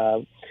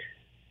 A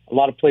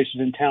lot of places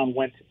in town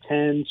went to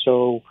 10,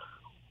 so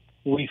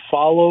we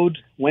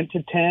went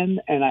to 10,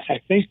 and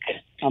I think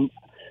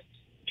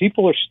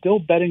people are still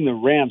betting the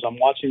Rams. I'm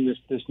watching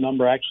this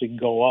number actually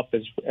go up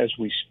as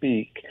we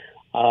speak.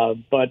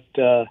 But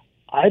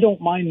I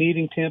don't mind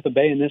needing Tampa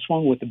Bay in this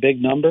one with the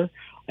big number.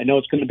 I know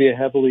it's going to be a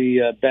heavily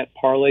bet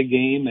parlay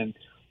game, and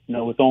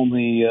with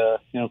only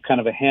kind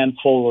of a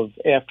handful of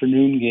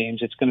afternoon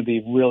games, it's going to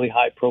be really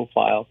high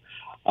profile.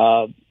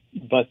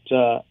 But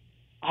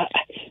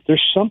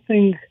there's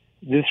something.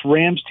 This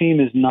Rams team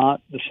is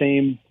not the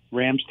same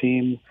Rams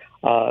team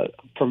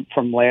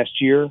from last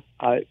year.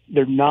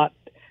 They're not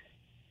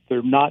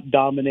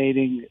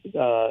dominating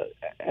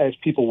as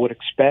people would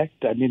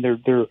expect. I mean,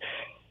 they're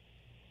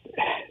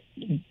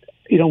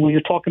when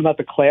you're talking about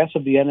the class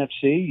of the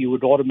NFC, you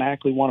would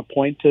automatically want to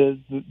point to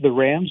the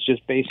Rams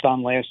just based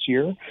on last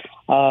year.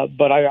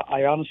 But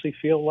I honestly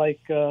feel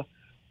like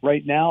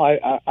right now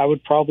I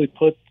would probably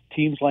put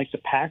teams like the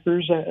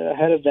Packers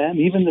ahead of them,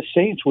 even the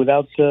Saints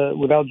without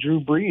Drew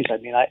Brees. I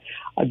mean,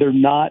 they're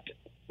not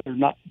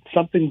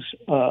something's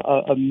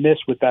amiss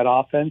with that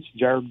offense.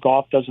 Jared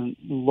Goff doesn't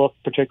look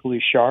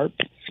particularly sharp,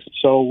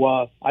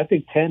 so I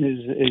think 10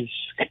 is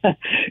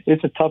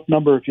it's a tough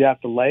number if you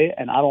have to lay,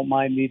 and I don't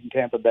mind needing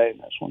Tampa Bay in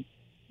this one.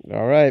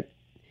 All right,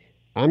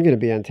 I'm going to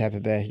be on Tampa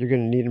Bay. You're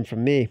going to need them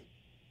from me.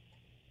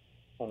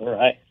 All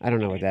right. I don't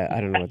know what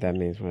that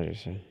means. What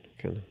is it?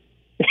 Kind of.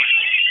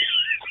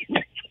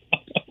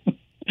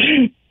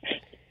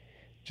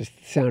 Just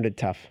sounded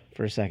tough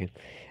for a second.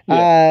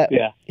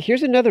 Yeah.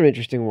 Here's another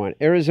interesting one.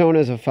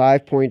 Arizona's a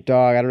 5-point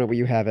dog. I don't know where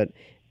you have it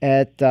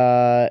at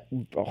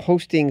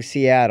hosting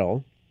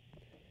Seattle.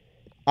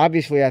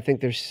 Obviously, I think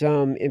there's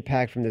some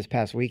impact from this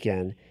past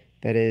weekend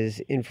that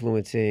is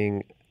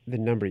influencing the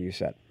number you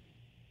set.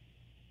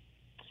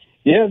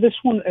 Yeah, this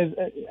one is,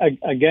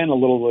 again, a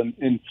little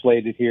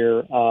inflated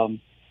here.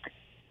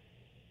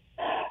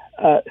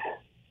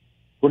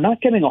 We're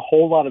not getting a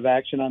whole lot of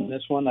action on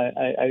this one.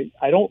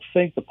 I don't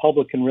think the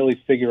public can really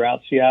figure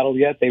out Seattle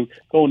yet.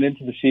 Going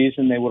into the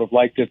season, they would have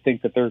liked to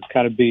think that they're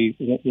kind of be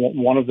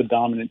one of the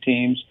dominant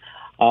teams.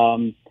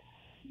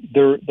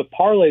 The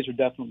parlays are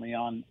definitely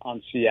on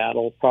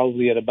Seattle,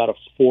 probably at about a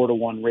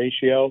 4-to-1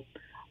 ratio.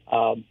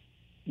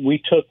 We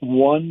took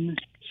one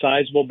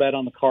sizable bet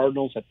on the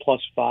Cardinals at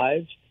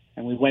 +5,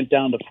 and we went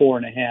down to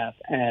 4.5,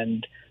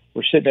 and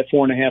we're sitting at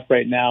 4.5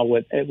 right now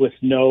with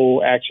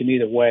no action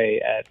either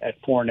way at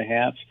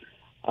 4.5.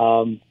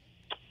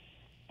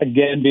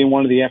 Again, being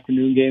one of the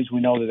afternoon games,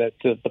 we know that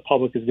the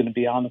public is going to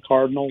be on the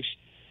Cardinals.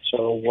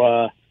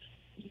 So,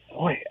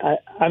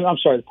 I'm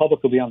sorry, the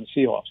public will be on the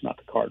Seahawks, not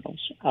the Cardinals.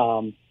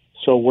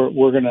 So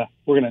we're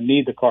gonna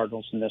need the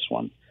Cardinals in this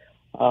one,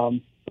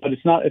 but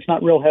it's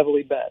not real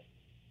heavily bet.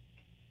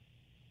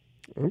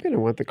 I'm going to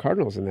want the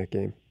Cardinals in that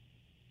game.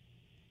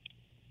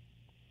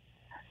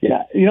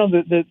 Yeah,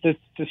 the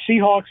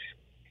Seahawks,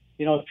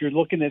 if you're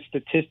looking at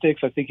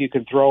statistics, I think you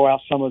can throw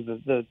out some of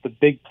the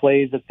big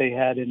plays that they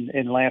had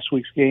in last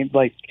week's game.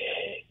 Like,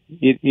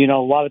 a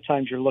lot of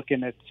times you're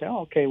looking at,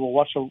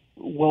 Russell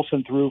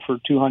Wilson threw for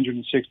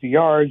 260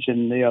 yards,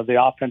 and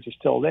the offense is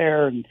still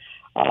there, and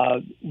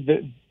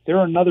they're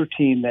another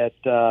team that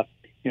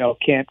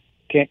can't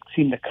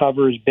seem to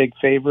cover as big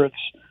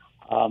favorites.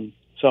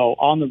 So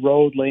on the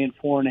road, laying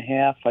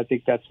 4.5, I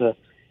think that's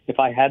if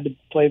I had to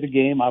play the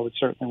game, I would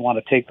certainly want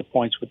to take the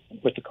points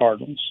with the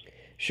Cardinals.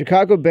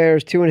 Chicago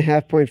Bears,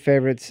 2.5-point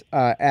favorites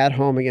at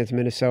home against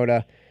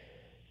Minnesota.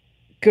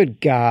 Good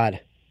God.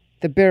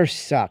 The Bears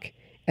suck.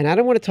 And I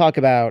don't want to talk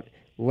about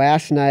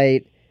last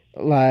night,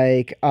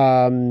 like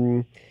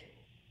them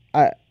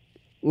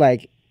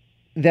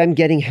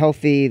getting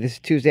healthy this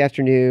Tuesday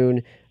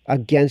afternoon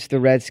against the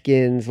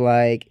Redskins.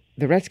 Like,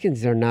 the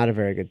Redskins are not a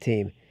very good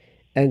team.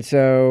 And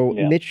so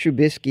Mitch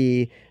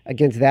Trubisky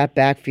against that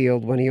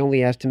backfield, when he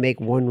only has to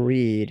make one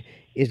read,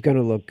 is going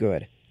to look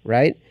good,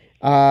 right?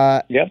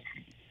 Yep.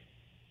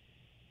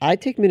 I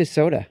take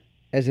Minnesota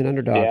as an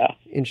underdog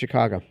in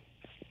Chicago.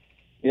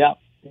 Yeah,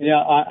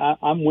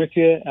 I'm with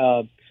you.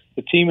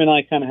 The team and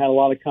I kind of had a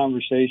lot of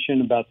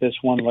conversation about this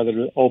one, whether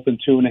to open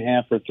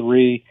 2.5 or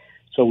 3.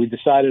 So we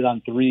decided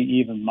on 3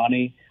 even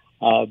money.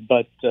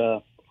 But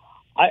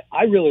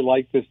I really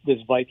like this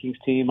Vikings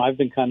team. I've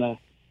been kind of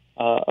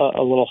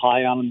a little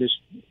high on them this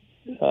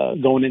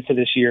going into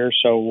this year.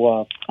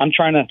 So I'm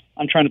trying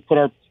to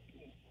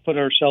put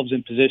ourselves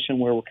in position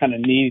where we kind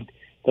of need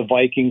the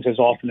Vikings as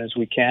often as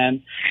we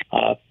can.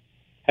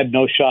 Had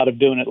no shot of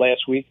doing it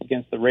last week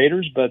against the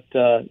Raiders, but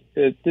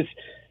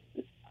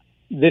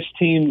this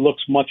team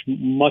looks much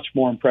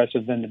more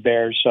impressive than the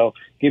Bears. So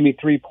give me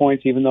 3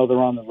 points, even though they're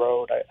on the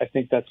road. I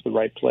think that's the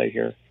right play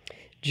here.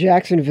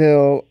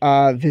 Jacksonville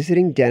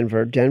visiting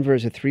Denver. Denver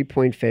is a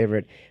 3-point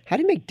favorite. How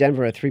do you make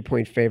Denver a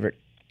 3-point favorite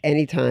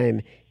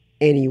anytime,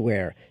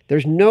 anywhere?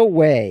 There's no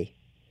way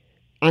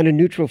on a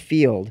neutral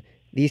field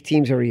these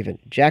teams are even.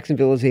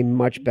 Jacksonville is a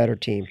much better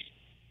team.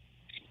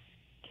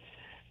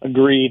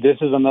 Agreed. This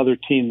is another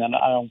team that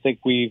I don't think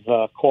we've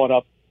caught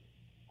up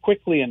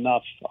quickly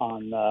enough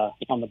on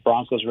the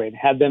Broncos rating.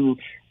 Had them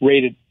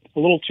rated a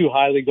little too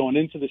highly going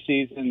into the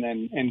season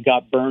and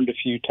got burned a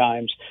few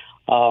times.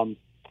 I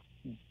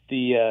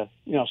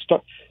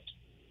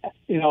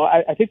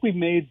think we've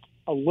made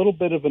a little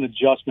bit of an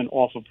adjustment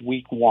off of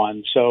week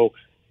 1. So,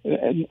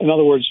 in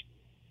other words,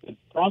 the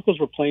Broncos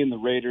were playing the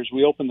Raiders.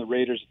 We opened the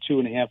Raiders a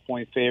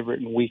 2.5-point favorite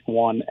in week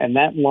 1, and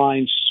that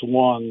line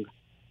swung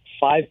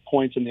 5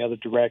 points in the other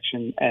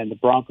direction, and the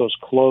Broncos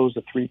closed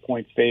a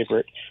 3-point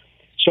favorite.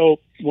 So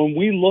when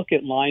we look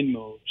at line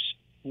moves,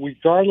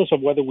 regardless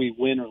of whether we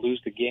win or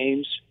lose the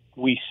games,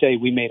 we say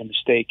we made a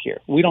mistake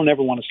here. We don't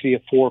ever want to see a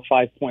 4 or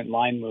 5 point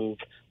line move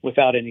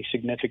without any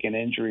significant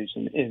injuries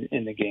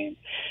in the game.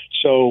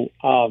 So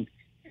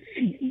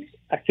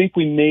I think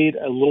we made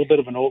a little bit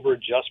of an over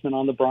adjustment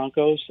on the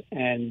Broncos,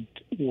 and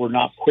we're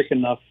not quick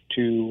enough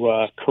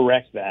to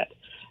correct that.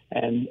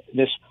 And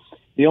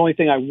the only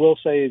thing I will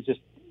say is just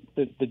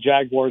the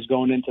Jaguars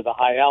going into the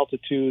high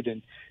altitude,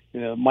 and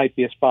it might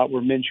be a spot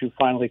where Minshew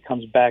finally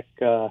comes back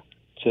to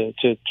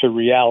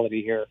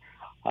reality here.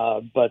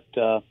 But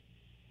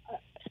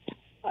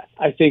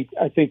I think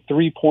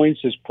 3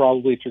 points is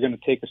probably, if you're going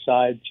to take a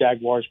side,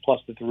 Jaguars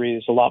plus the 3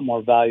 is a lot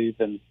more value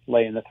than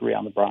laying the 3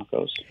 on the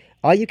Broncos.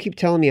 All you keep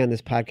telling me on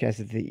this podcast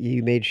is that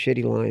you made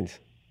shitty lines.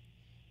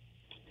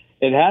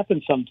 It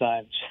happens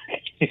sometimes.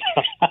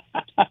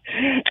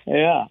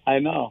 Yeah, I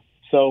know.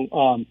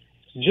 So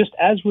just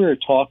as we were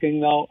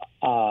talking, though,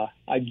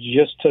 I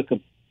just took a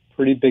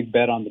pretty big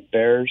bet on the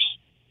Bears.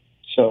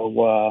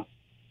 So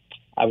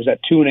I was at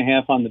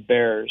 2.5 on the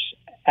Bears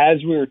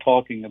as we were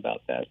talking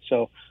about that.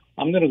 So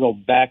I'm going to go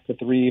back to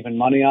 3 even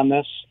money on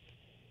this.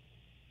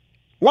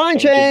 Line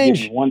so change.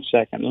 Just give me 1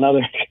 second.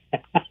 Another.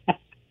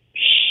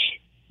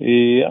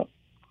 Yep.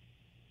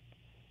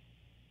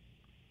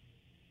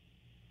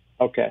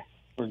 Okay,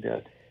 we're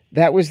good.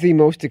 That was the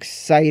most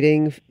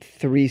exciting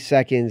 3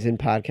 seconds in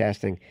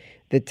podcasting.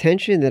 The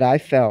tension that I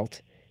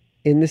felt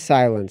in the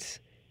silence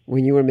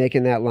when you were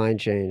making that line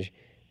change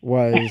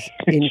was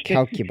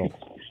incalculable.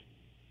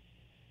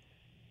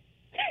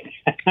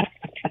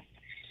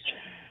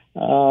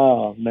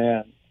 Oh,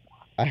 man.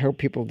 I hope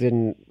people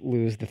didn't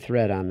lose the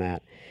thread on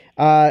that.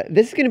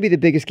 This is going to be the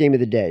biggest game of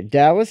the day.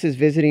 Dallas is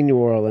visiting New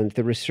Orleans,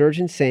 the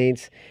resurgent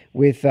Saints,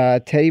 with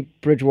Teddy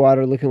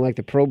Bridgewater looking like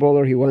the Pro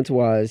Bowler he once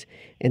was,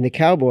 and the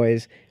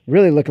Cowboys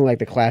really looking like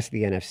the class of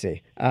the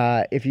NFC.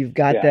 If you've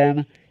got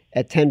them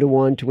at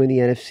 10-1 to win the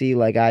NFC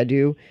like I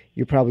do,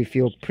 you probably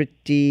feel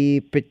pretty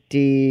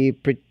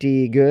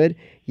good.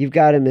 You've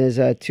got him as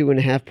a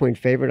 2.5-point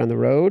favorite on the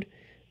road.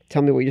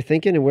 Tell me what you're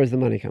thinking, and where's the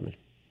money coming?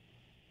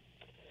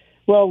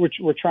 Well,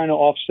 we're trying to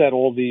offset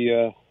all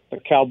the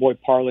Cowboy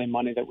parlay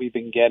money that we've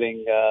been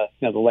getting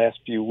the last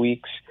few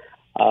weeks.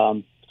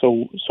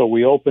 So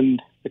we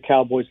opened the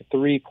Cowboys a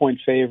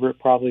 3-point favorite.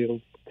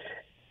 Probably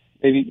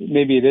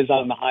maybe it is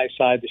on the high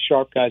side. The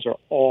sharp guys are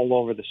all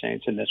over the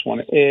Saints in this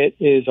one. It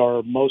is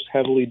our most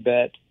heavily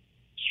bet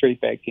straight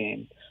bet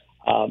game,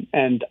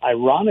 and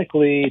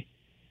ironically,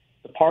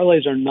 the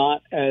parlays are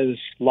not as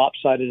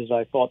lopsided as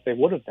I thought they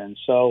would have been.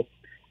 So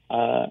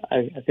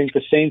I think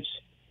the Saints'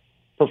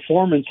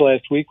 performance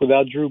last week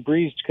without Drew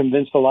Brees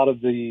convinced a lot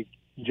of the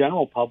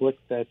general public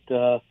that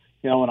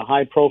in a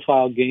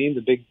high-profile game,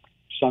 the big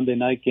Sunday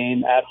night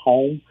game at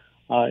home,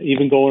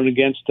 even going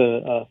against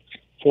a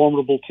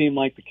formidable team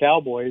like the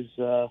Cowboys,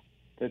 that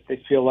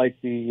they feel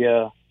like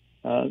the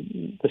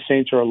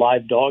Saints are a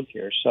live dog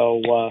here.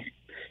 So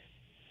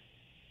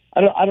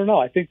I don't know.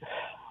 I think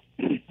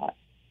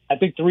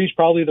 3 is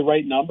probably the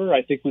right number.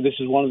 I think this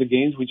is one of the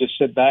games we just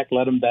sit back,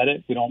 let them bet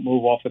it. We don't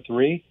move off of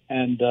 3,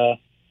 and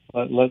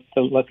let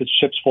the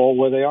chips fall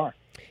where they are.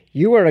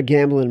 You are a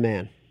gambling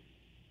man.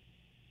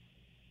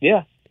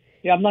 Yeah.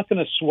 I'm not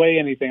going to sway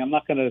anything. I'm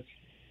not going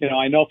to,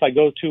 I know if I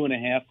go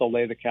 2.5, they'll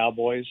lay the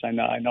Cowboys. I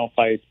know if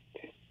I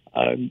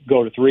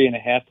go to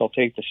 3.5, they'll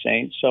take the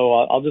Saints. So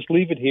I'll just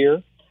leave it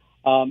here.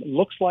 It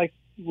looks like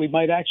we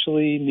might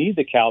actually need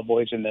the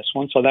Cowboys in this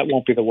one, so that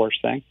won't be the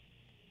worst thing.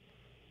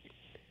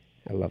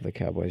 I love the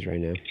Cowboys right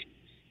now.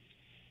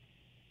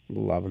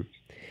 Love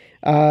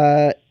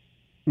them.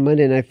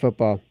 Monday Night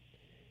Football.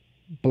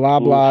 Blah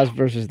blahs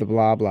versus the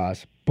blah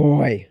blahs.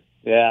 Boy.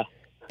 Yeah.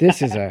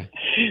 This is a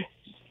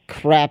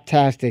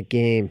craptastic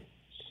game.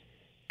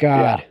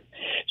 God. Yeah.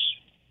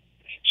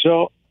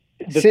 So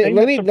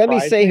let me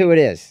say who it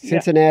is.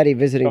 Cincinnati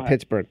visiting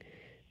Pittsburgh.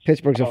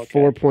 Pittsburgh's a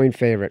 4-point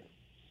favorite.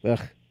 Ugh.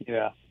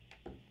 Yeah.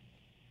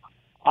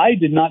 I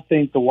did not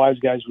think the wise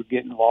guys would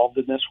get involved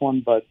in this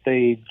one, but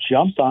they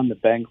jumped on the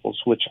Bengals,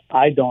 which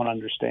I don't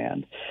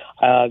understand.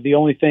 The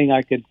only thing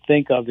I could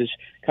think of is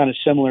kind of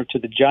similar to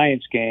the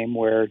Giants game,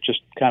 where just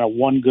kind of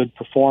one good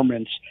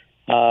performance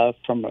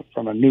from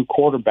a new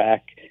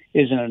quarterback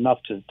isn't enough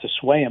to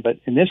sway him. But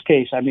in this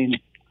case, I mean,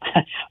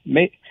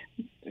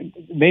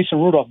 Mason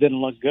Rudolph didn't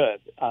look good,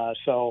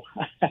 so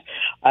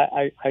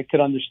I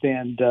could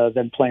understand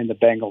them playing the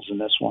Bengals in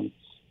this one.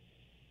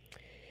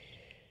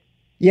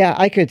 Yeah,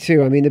 I could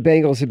too. I mean, the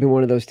Bengals have been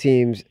one of those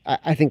teams.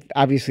 I think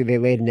obviously they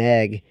laid an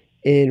egg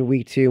in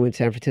week 2 when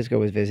San Francisco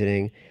was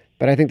visiting,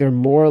 but I think they're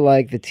more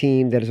like the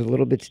team that is a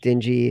little bit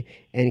stingy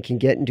and can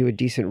get into a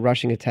decent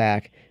rushing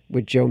attack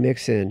with Joe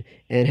Mixon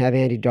and have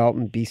Andy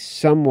Dalton be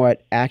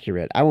somewhat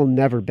accurate. I will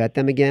never bet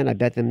them again. I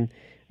bet them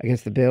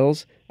against the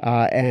Bills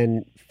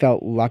and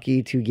felt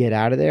lucky to get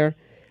out of there.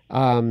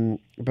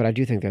 But I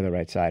do think they're the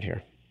right side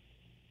here.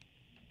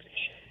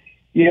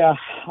 Yeah.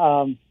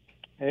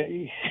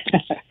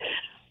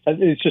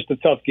 It's just a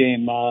tough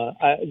game.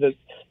 The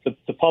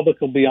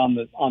public will be on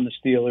the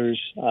Steelers.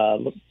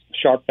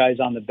 Sharp guys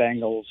on the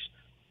Bengals.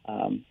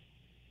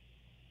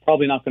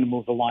 Probably not going to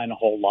move the line a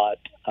whole lot.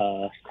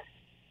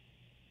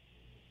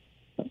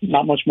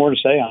 Not much more to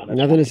say on it.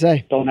 Nothing to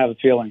say. Don't have a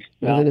feeling.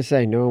 Nothing to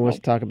say. No one wants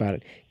to talk about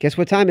it. Guess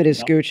what time it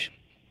is, Scooch?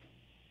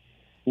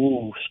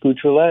 Ooh,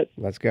 Scooch roulette.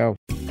 Let's go.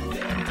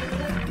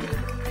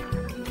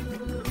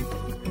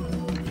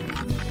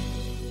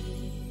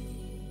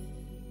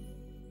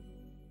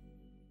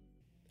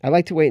 I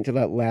like to wait until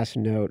that last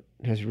note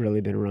has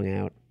really been wrung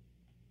out.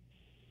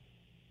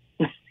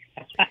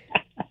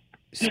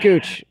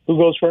 Scooch. Who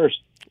goes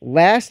first?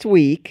 Last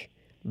week,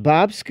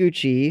 Bob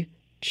Scucci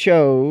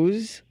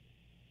chose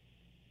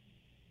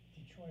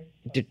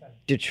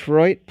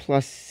Detroit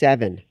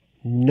 +7.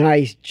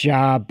 Nice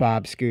job,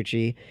 Bob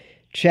Scucci.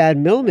 Chad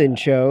Millman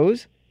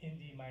chose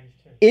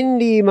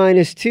Indy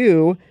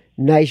 -2.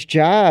 Nice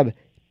job,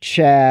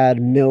 Chad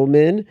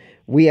Millman.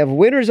 We have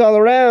winners all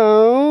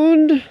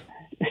around.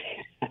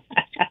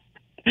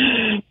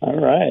 All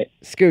right.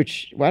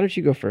 Scooch, why don't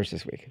you go first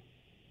this week?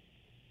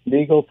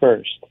 Me go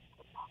first.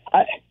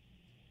 I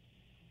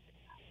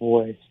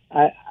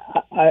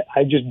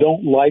just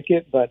don't like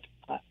it, but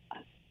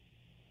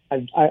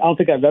I don't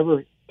think I've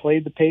ever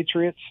played the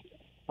Patriots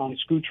on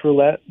Scooch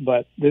Roulette,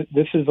 but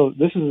this is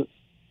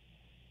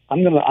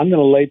I'm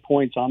gonna lay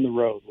points on the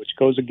road, which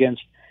goes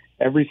against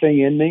everything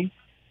in me.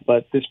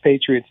 But this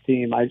Patriots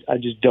team, I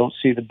just don't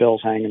see the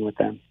Bills hanging with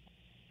them.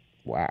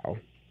 Wow.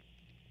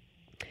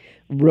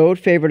 Road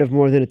favorite of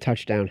more than a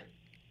touchdown.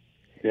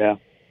 Yeah.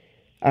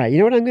 All right, you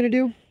know what I'm going to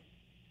do?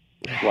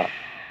 What?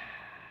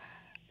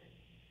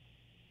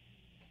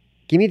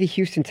 Give me the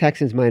Houston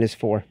Texans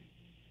 -4.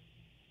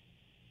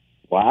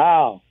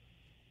 Wow.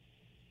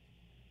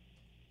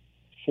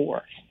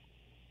 4.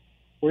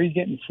 Where are you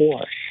getting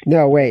 4?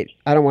 No, wait.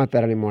 I don't want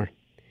that anymore.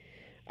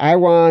 I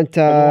want...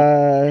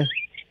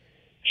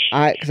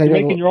 You're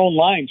making your own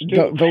lines,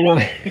 too. The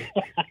line,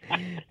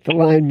 the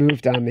line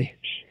moved on me.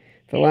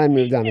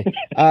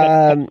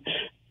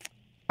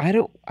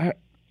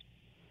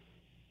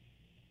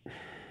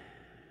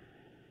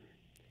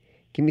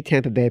 Give me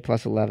Tampa Bay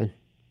 +11.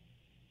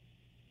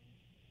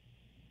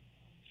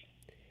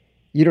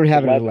 You don't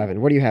have it at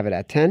 11. What do you have it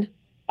at? 10?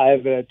 I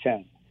have it at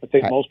 10. I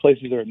think most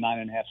places are at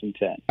 9.5 and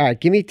 10. All right,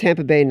 give me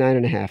Tampa Bay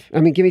 9.5.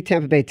 I mean, give me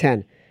Tampa Bay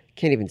 10.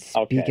 Can't even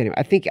speak anymore.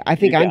 I think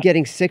I'm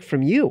getting sick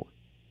from you.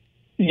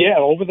 Yeah,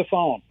 over the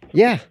phone.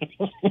 Yeah.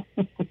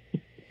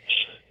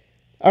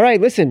 All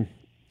right, listen.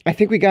 I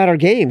think we got our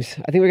games.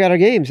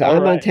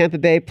 I'm on Tampa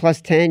Bay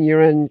 +10.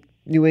 You're on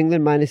New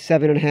England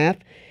 -7.5.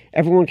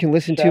 Everyone can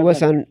listen to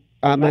us on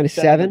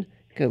 -7.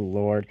 Good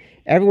Lord.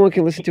 Everyone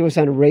can listen to us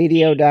on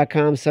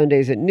radio.com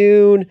Sundays at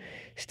noon.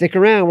 Stick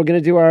around. We're going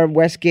to do our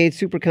Westgate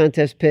Super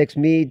Contest picks.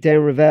 Me,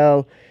 Darren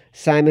Rovell,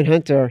 Simon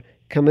Hunter,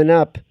 coming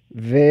up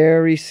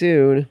very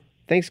soon.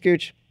 Thanks,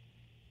 Scooch.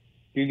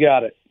 You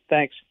got it.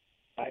 Thanks.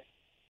 Bye.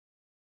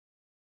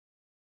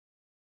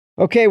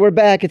 Okay, we're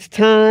back. It's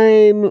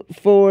time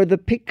for the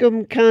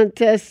Pick'em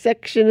Contest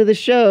section of the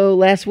show.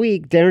 Last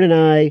week, Darren and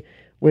I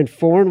went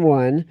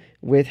 4-1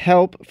 with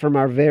help from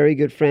our very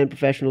good friend,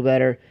 professional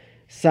bettor,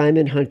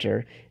 Simon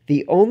Hunter.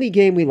 The only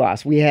game we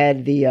lost, we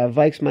had the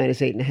Vikes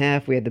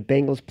 -8.5. We had the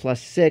Bengals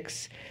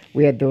 +6.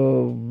 We had the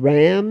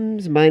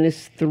Rams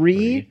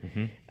 -3.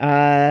 Mm-hmm.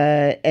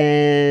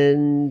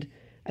 And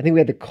I think we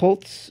had the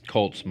Colts.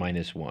 Colts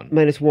 -1.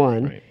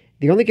 -1. Right.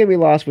 The only game we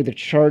lost were the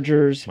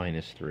Chargers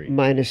 -3.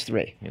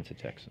 -3. Against the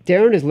Texans.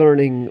 Darren is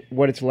learning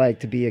what it's like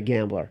to be a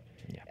gambler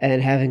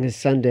and having his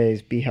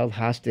Sundays be held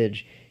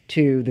hostage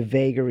to the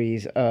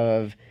vagaries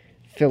of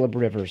Phillip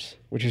Rivers,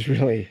 which is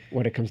really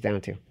what it comes down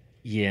to.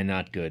 Yeah,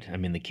 not good. I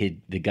mean,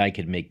 the guy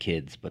could make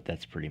kids, but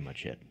that's pretty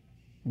much it.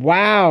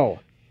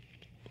 Wow.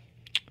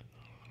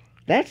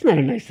 That's not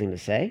a nice thing to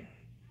say.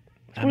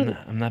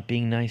 I'm not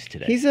being nice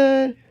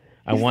today.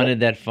 I wanted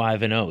that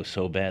 5-0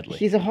 so badly.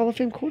 He's a Hall of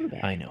Fame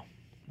quarterback. I know.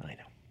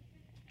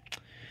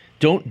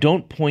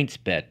 Don't points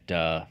bet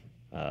the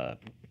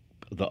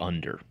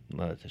under.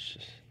 That's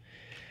just...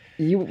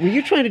 Were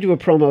you trying to do a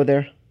promo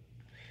there?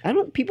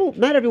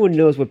 Not everyone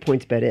knows what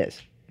points bet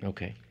is.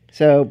 Okay.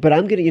 So, but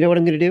you know what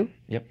I'm gonna do?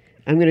 Yep.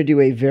 I'm gonna do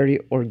a very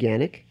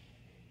organic,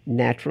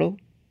 natural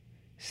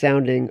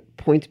sounding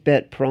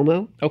PointsBet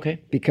promo. Okay.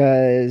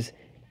 Because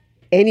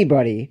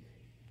anybody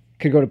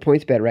could go to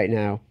PointsBet right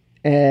now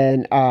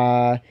and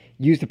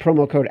use the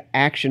promo code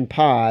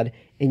ActionPod,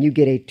 and you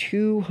get a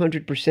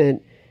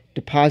 200%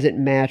 deposit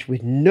match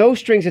with no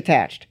strings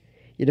attached.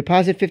 You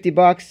deposit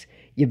 $50,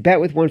 you bet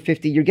with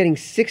 $150, you're getting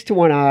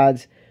 6-1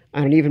 odds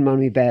on an even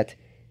money bet.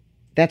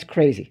 That's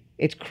crazy.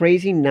 It's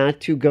crazy not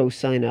to go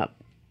sign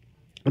up.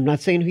 I'm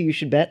not saying who you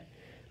should bet.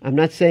 I'm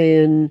not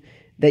saying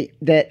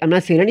that I'm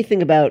not saying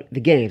anything about the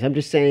games. I'm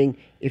just saying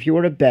if you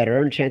are a bettor,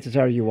 and chances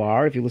are you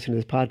are, if you listen to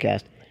this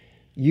podcast,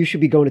 you should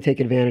be going to take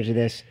advantage of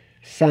this,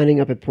 signing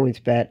up at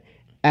PointsBet.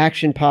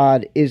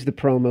 ActionPod is the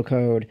promo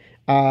code.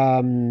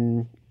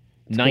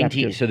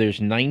 19. So there's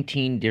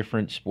 19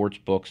 different sports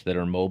books that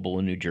are mobile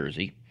in New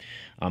Jersey.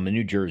 In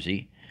New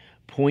Jersey,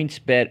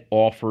 PointsBet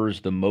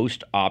offers the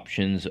most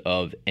options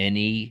of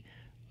any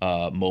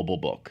mobile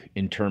book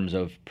in terms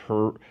of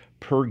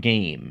per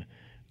game.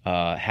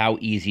 How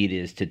easy it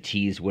is to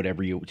tease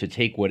to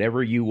take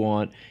whatever you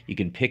want. You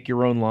can pick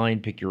your own line,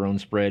 pick your own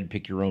spread,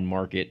 pick your own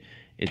market.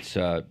 It's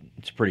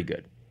pretty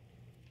good.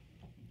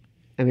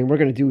 I mean, we're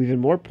going to do even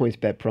more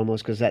PointsBet promos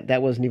because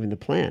that wasn't even the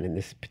plan in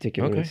this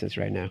particular instance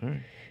right now. All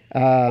right.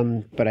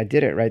 But I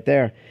did it right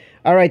there.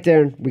 All right,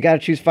 Darren, we got to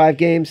choose 5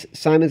 games.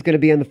 Simon's going to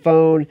be on the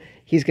phone.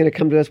 He's going to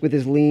come to us with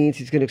his leans.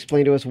 He's going to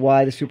explain to us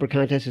why the Super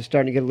Contest is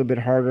starting to get a little bit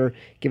harder,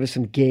 give us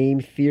some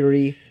game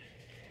theory.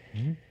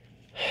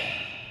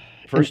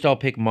 First, I'll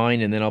pick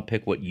mine, and then I'll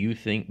pick what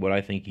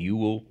I think you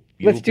will.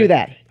 Let's do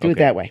that. Do it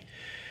that way.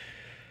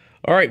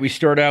 All right, we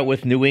start out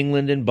with New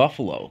England and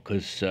Buffalo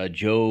because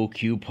Joe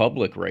Q.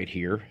 Public right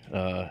here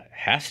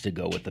has to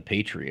go with the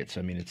Patriots.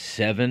 I mean, it's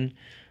 7.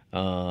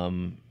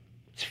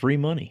 It's free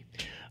money.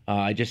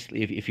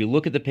 If you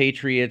look at the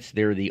Patriots,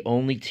 they're the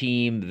only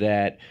team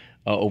that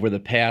over the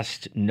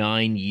past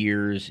 9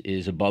 years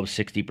is above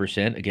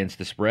 60% against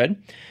the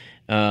spread.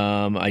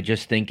 I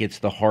just think it's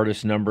the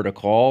hardest number to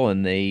call,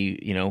 and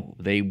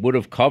they would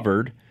have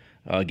covered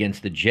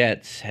against the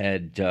Jets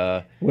had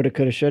woulda,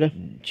 coulda, shoulda.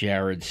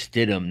 Jared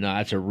Stidham. No,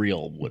 that's a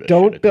real woulda.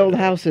 Don't build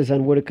houses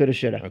on woulda, coulda,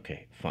 shoulda.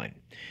 Okay, fine.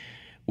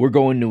 We're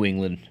going New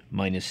England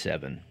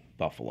 -7,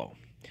 Buffalo.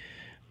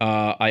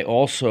 I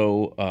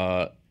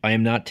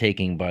am not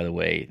taking, by the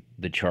way,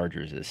 the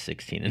Chargers as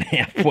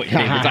 16.5-point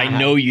favorites. I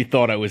know you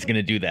thought I was going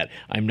to do that.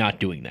 I'm not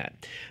doing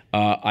that.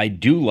 I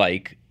do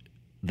like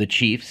the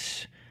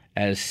Chiefs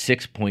as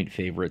 6-point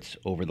favorites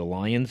over the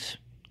Lions.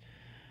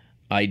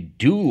 I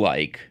do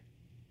like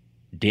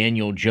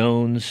Daniel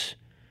Jones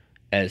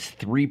as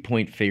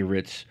 3-point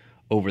favorites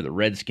over the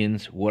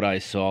Redskins. What I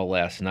saw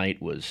last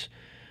night was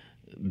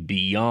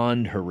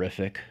beyond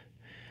horrific.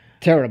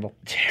 Terrible.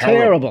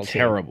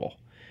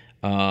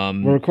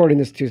 We're recording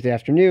this Tuesday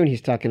afternoon.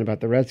 He's talking about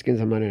the Redskins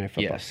on Monday Night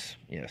Football.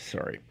 Yes,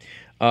 sorry.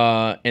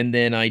 And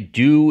then I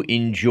do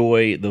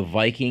enjoy the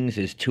Vikings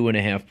as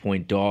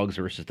 2.5-point dogs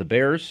versus the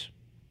Bears.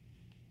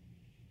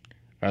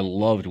 I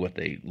loved what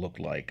they looked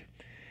like.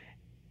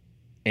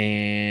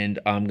 And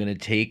I'm going to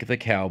take the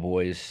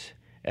Cowboys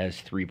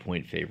as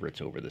 3-point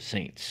favorites over the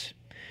Saints.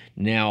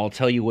 Now, I'll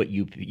tell you what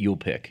you'll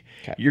pick.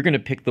 Okay. You're going to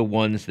pick the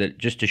ones that,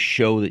 just to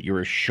show that you're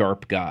a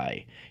sharp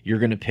guy, you're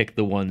going to pick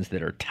the ones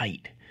that are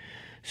tight.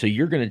 So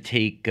you're going to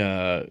take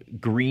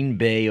Green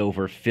Bay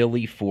over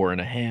Philly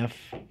 4.5.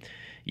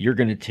 You're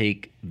going to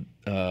take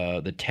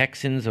the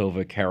Texans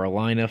over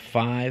Carolina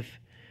 5.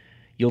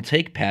 You'll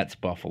take Pat's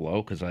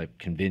Buffalo because I've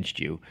convinced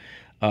you.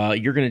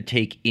 You're going to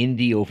take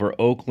Indy over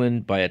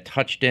Oakland by a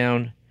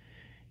touchdown,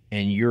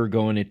 and you're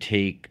going to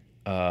take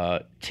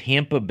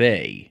Tampa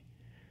Bay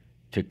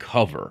to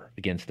cover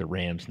against the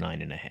Rams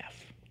 9.5.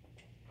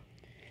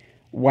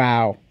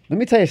 Wow. Let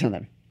me tell you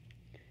something.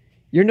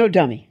 You're no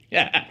dummy.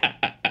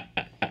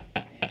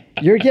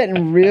 You're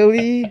getting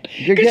really...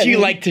 Because you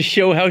like to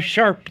show how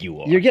sharp you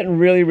are. You're getting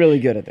really, really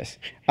good at this.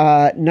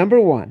 Number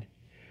one,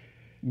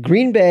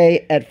 Green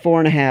Bay at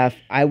 4.5,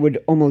 I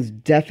would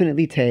almost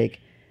definitely take.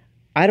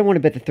 I don't want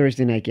to bet the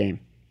Thursday night game.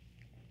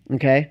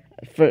 Okay?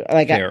 Fair.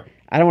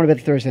 I don't want to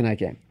bet the Thursday night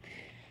game.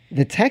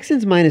 The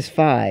Texans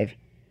 -5,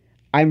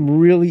 I'm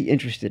really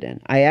interested in.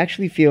 I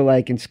actually feel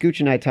like, and Scooch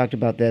and I talked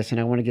about this,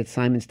 and I want to get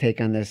Simon's take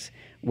on this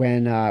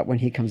when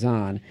he comes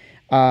on.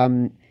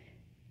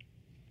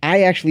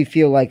 I actually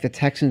feel like the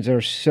Texans are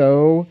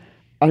so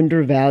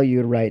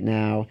undervalued right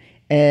now,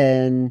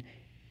 and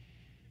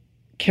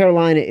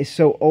Carolina is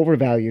so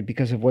overvalued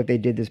because of what they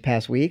did this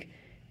past week.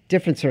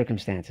 Different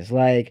circumstances.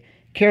 Like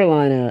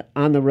Carolina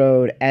on the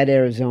road at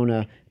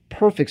Arizona,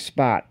 perfect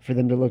spot for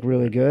them to look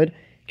really good.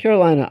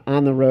 Carolina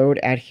on the road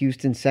at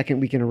Houston, second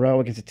week in a row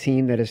against a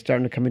team that is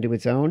starting to come into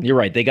its own. You're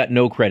right. They got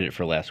no credit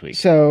for last week.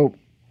 So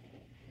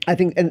I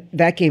think and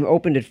that game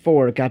opened at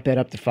 4, it got bet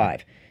up to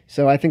 5.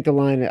 So I think the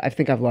line, I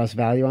think I've lost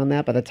value on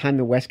that. By the time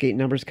the Westgate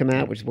numbers come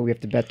out, which is what we have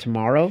to bet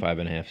tomorrow,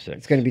 5.5, 6.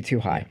 It's going to be too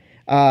high.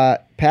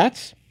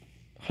 Pats,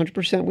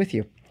 100% with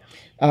you.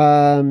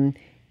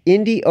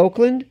 Indy,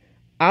 Oakland,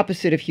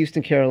 opposite of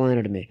Houston,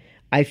 Carolina to me.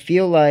 I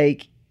feel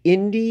like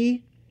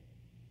Indy,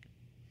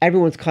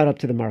 everyone's caught up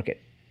to the market.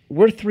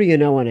 We're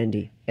 3-0 on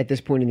Indy at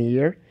this point in the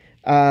year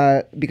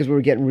because we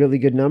were getting really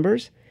good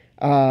numbers.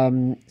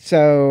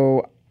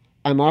 So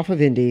I'm off of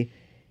Indy.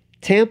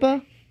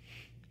 Tampa,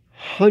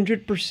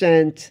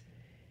 100%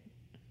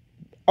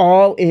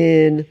 all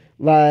in.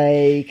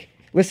 Like,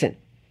 listen,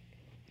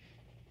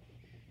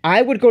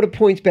 I would go to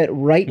PointsBet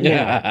right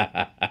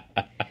now.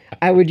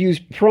 I would use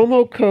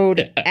promo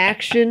code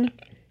ActionPod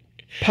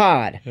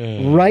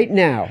right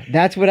now.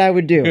 That's what I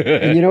would do.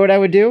 And you know what I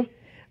would do?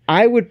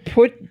 I would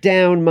put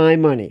down my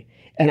money,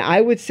 and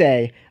I would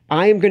say,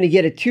 I am going to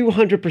get a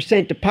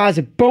 200%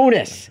 deposit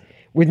bonus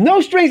with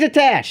no strings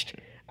attached.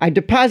 I'd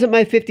deposit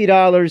my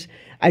 $50.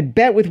 I'd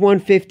bet with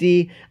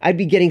 $150. I'd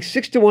be getting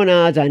 6-1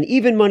 odds on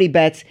even money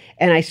bets,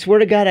 and I swear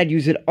to God, I'd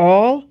use it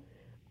all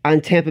on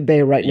Tampa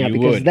Bay right now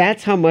because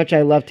that's how much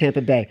I love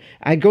Tampa Bay.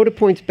 I'd go to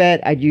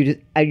PointsBet. I'd use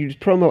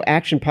promo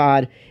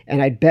ActionPod,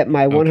 and I'd bet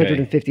my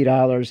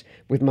 $150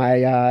 with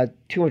my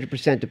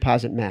 200%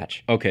 deposit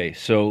match. Okay,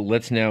 so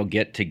let's now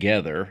get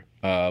together.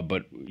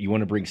 But you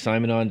want to bring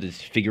Simon on to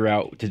figure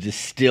out, to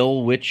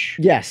distill which?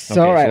 Yes. Okay,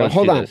 all right. so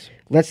Hold on.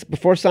 Let's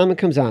before Simon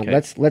comes on.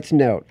 Okay. Let's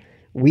note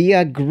we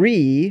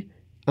agree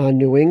on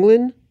New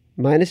England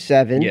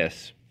 -7.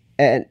 Yes.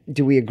 And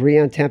do we agree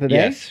on Tampa Bay?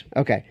 Yes.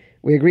 Okay.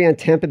 We agree on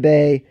Tampa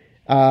Bay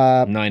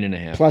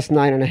 9.5 plus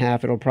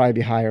 9.5. It'll probably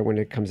be higher when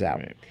it comes out.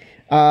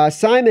 Right.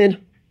 Simon.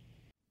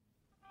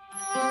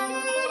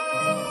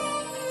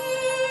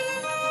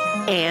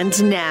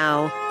 And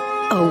now,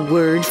 a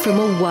word from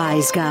a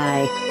wise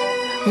guy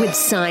with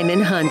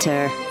Simon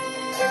Hunter.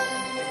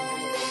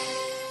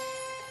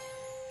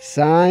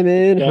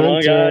 Simon Come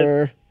on,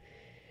 Hunter. guys.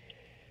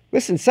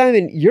 Listen,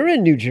 Simon, you're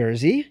in New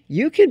Jersey.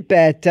 You could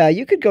bet.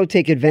 You could go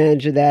take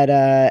advantage of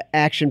that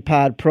Action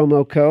Pod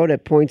promo code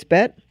at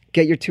PointsBet.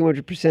 Get your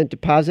 200%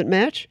 deposit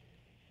match.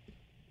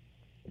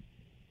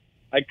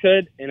 I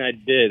could, and I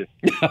did.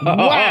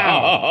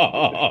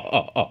 Wow!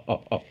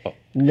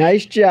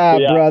 Nice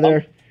job,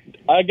 brother.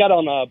 I got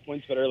on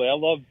PointsBet early. I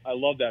love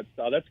that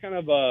style. That's kind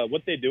of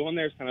what they do on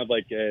there is kind of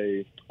like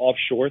a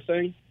offshore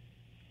thing.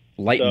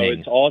 Lightning. So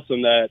it's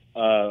awesome that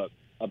a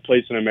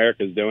place in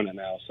America is doing it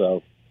now.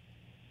 So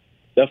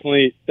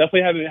definitely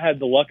haven't had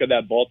the luck of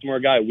that Baltimore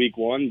guy week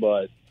one,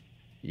 but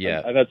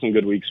yeah, I've had some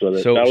good weeks with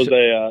it. So, that was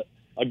a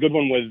good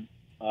one with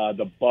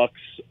the Bucks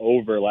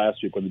over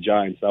last week with the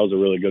Giants. That was a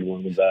really good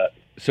one with that.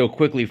 So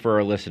quickly for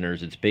our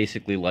listeners, it's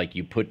basically like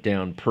you put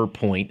down per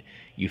point.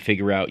 You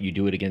figure out, you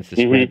do it against the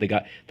spread.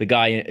 The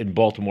guy in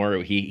Baltimore,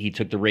 he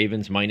took the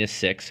Ravens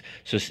 -6,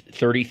 so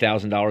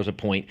 $30,000 a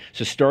point.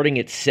 So starting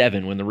at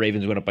 7, when the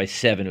Ravens went up by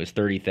 7, it was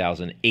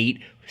 30,000. 8,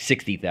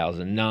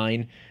 60,000.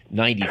 9,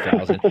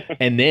 90,000.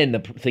 And then the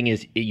thing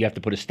is, you have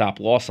to put a stop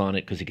loss on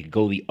it because it could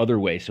go the other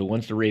way. So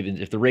once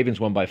if the Ravens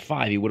won by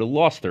 5, he would have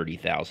lost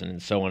 30,000,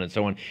 and so on and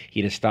so on.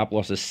 He had a stop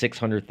loss of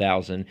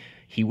 600,000.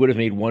 He would have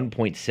made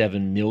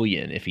 $1.7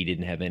 million if he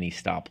didn't have any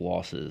stop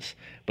losses.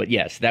 But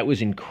yes, that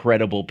was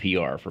incredible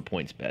PR for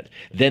PointsBet.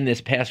 Then this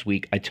past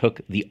week, I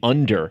took the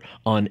under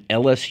on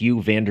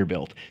LSU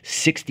Vanderbilt,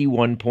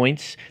 61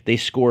 points. They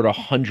scored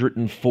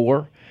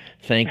 104.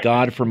 Thank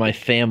God for my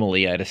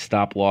family. I had a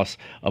stop loss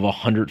of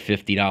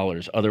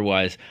 $150.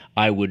 Otherwise,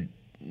 I would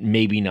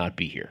maybe not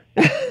be here.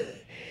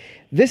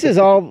 This is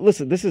all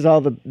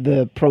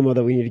the promo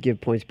that we need to give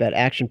PointsBet.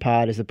 Action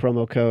Pod is the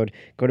promo code.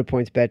 Go to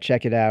PointsBet,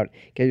 check it out,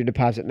 get your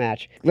deposit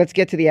match. Let's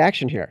get to the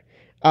action here.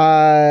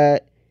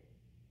 So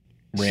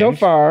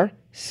far,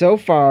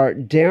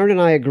 Darren and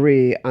I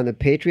agree on the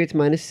Patriots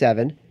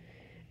 -7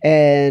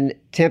 and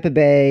Tampa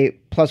Bay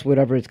plus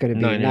whatever it's going to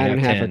be,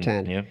 9.5 or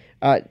 10. Yeah.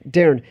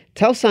 Darren,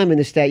 tell Simon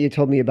the stat you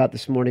told me about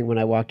this morning when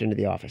I walked into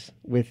the office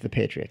with the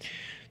Patriots.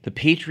 The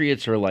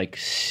Patriots are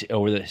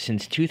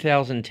since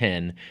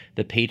 2010,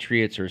 the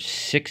Patriots are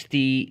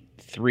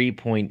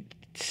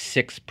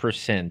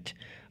 63.6%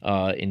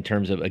 in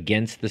terms of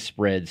against the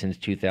spread since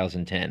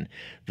 2010.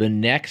 The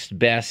next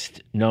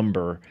best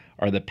number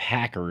are the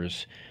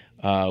Packers,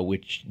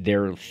 which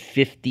they're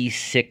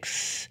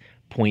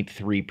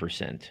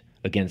 56.3%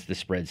 against the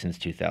spread since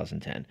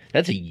 2010.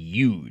 That's a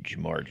huge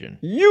margin.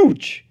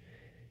 Huge!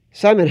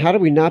 Simon, how do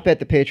we not bet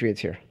the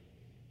Patriots here?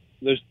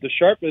 The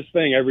sharpest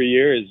thing every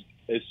year is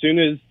as soon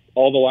as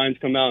all the lines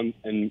come out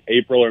in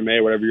April or May,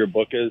 whatever your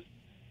book is,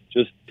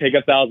 just take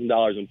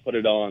 $1,000 and put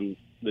it on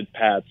the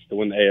Pats to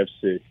win the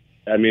AFC.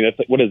 I mean, it's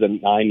what is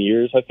it, 9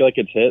 years? I feel like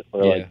it's hit,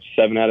 or like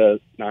 7 out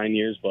of 9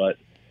 years. But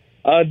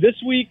this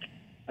week,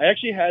 I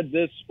actually had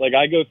this. When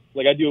I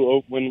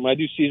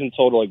do season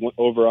total, like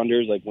over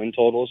unders, like win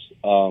totals.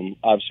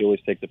 Obviously, always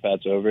take the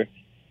Pats over.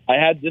 I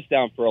had this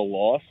down for a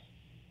loss,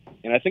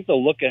 and I think the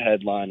look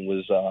ahead line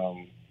was.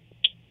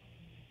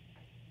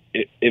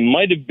 It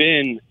might have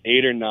been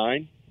 8 or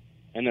 9,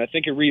 and I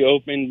think it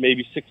reopened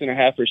maybe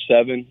 6.5 or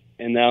 7.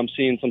 And now I'm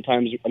seeing some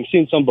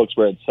books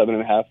where it's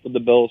 7.5 with the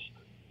Bills.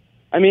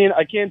 I mean,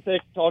 I can't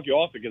talk you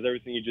off because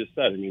everything you just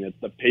said. I mean, it's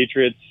the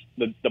Patriots.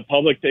 The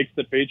public takes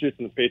the Patriots,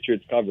 and the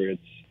Patriots cover.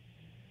 It's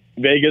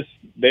Vegas.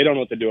 They don't know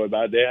what to do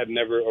about it. They have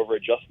never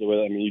over-adjusted with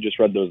it. I mean, you just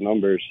read those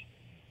numbers,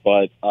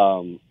 but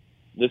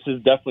this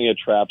is definitely a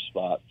trap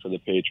spot for the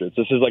Patriots.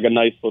 This is like a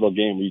nice little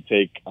game where you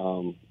take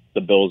the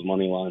Bills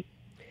money line.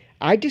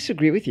 I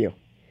disagree with you.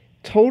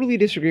 Totally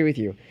disagree with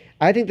you.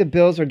 I think the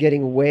Bills are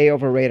getting way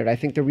overrated. I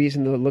think the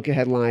reason the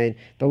look-ahead line,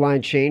 the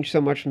line changed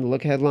so much from the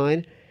look-ahead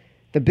line,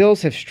 the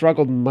Bills have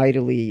struggled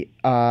mightily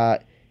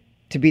to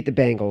beat the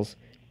Bengals.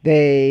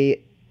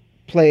 They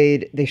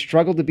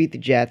struggled to beat the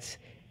Jets,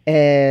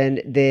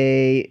 and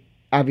they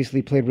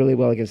obviously played really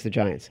well against the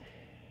Giants.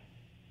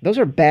 Those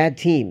are bad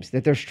teams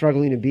that they're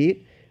struggling to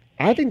beat.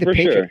 I think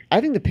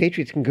the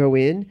Patriots can go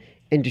in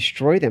and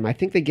destroy them. I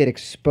think they get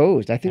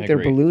exposed. I think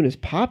their balloon is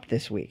popped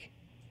this week.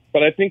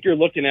 But I think you're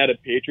looking at a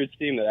Patriots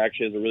team that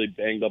actually has a really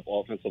banged-up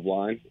offensive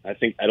line. I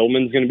think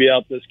Edelman's going to be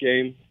out this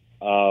game.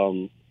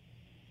 I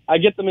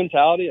get the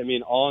mentality. I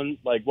mean, on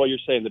like what you're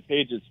saying, the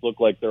Patriots look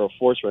like they're a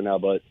force right now,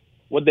 but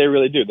what they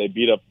really do, they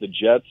beat up the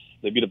Jets,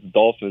 they beat up the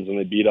Dolphins, and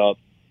they beat up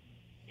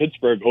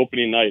Pittsburgh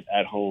opening night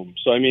at home.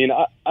 So, I mean,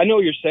 I know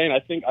what you're saying.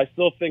 I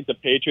still think the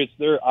Patriots,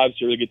 they're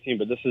obviously a really good team,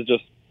 but this is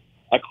just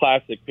a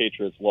classic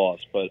Patriots loss,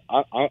 but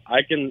I'll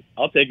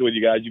take it with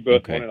you guys. You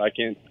both won it. I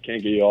can't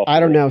get you off. I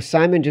don't know.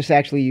 Simon just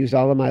actually used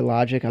all of my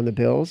logic on the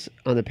Bills,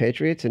 on the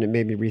Patriots, and it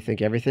made me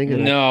rethink everything.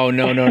 And no.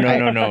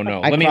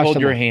 Let me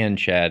hold your hand,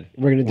 Chad.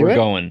 We're gonna do it. We're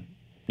going.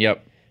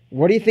 Yep.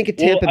 What do you think of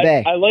Tampa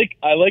Bay? I like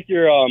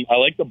your I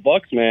like the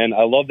Bucks, man.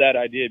 I love that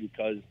idea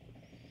because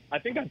I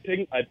think I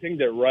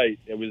pinged it right.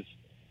 It was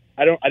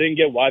I didn't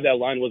get why that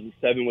line wasn't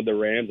 7 with the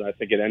Rams, and I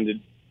think it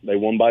ended. They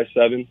won by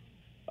 7.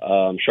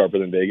 Sharper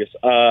than Vegas.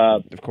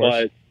 Of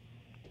course.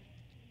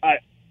 But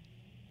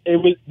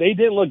they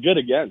didn't look good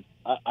again.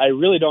 I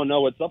really don't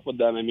know what's up with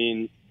them. I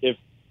mean, if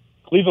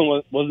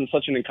Cleveland wasn't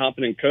such an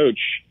incompetent coach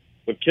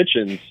with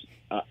Kitchens,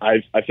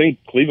 I think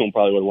Cleveland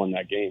probably would have won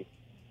that game.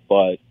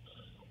 But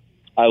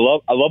I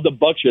love the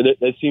Bucks here.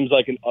 That seems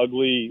like an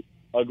ugly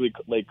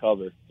late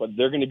cover, but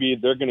they're going to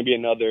be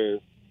another.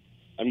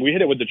 I mean, we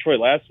hit it with Detroit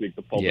last week,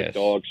 the public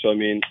dog. So I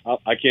mean,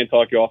 I can't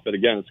talk you off it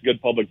again. It's a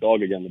good public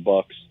dog again, the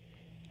Bucks.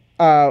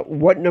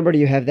 What number do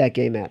you have that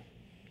game at?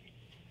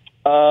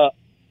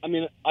 I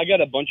mean, I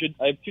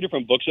have two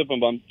different books up,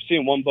 but I'm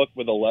seeing one book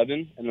with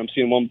 11, and I'm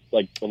seeing one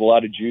with a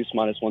lot of juice,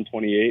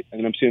 -128, and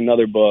then I'm seeing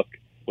another book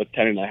with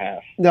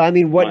 10.5. No, I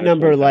mean, what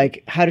number?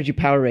 How did you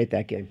power rate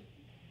that game?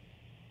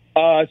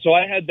 So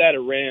I had that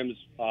at Rams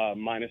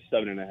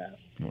 -7.5.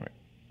 All right.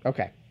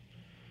 Okay.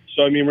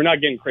 So I mean, we're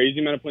not getting crazy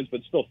amount of points,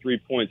 but still 3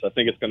 points. I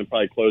think it's going to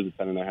probably close at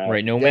 10.5.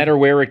 Right. No matter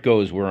where it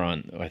goes,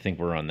 I think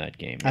we're on that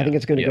game. I think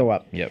it's going to go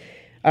up. Yep.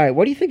 All right.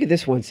 What do you think of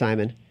this one,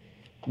 Simon?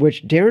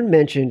 Which Darren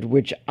mentioned,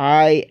 which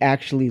I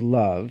actually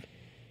love.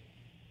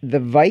 The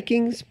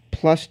Vikings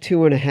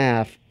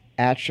 +2.5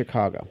 at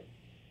Chicago.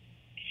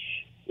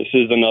 This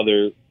is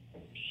another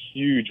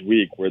huge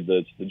week where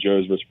the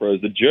Joes versus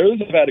Pros. The Joes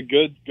have had a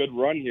good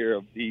run here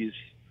of these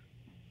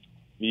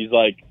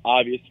like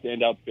obvious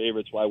standout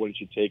favorites. Why wouldn't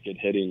you take it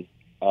hitting?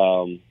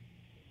 I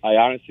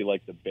honestly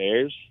like the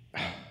Bears,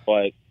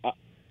 but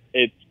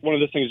it's one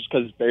of those things just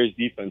because it's Bears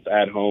defense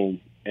at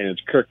home and it's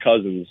Kirk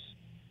Cousins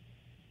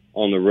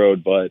on the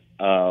road. But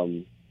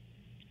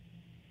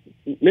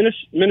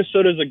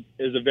Minnesota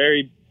is a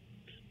very,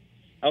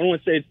 I don't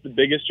want to say it's the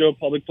biggest Joe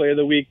Public play of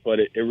the week, but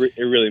it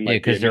really might be.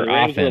 Because their the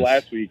Rams were offense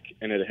last week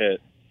and it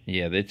hit.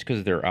 Yeah, it's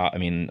because they're. I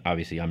mean,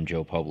 obviously, I'm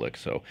Joe Public,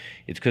 so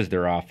it's because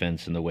their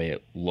offense and the way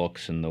it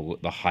looks and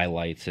the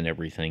highlights and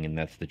everything, and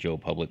that's the Joe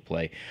Public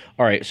play.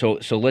 All right, so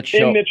let's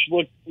show. And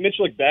Mitch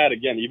looked bad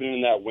again, even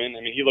in that win.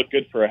 I mean, he looked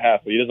good for a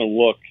half, but he doesn't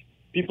look.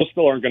 People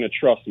still aren't going to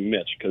trust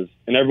Mitch because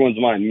in everyone's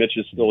mind, Mitch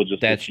is still just.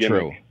 That's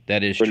true.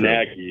 That is for true.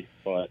 Nagy,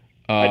 but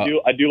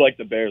I do like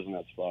the Bears in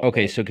that spot.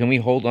 Okay, so can we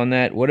hold on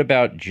that? What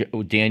about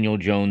Daniel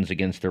Jones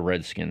against the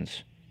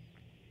Redskins?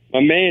 My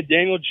man,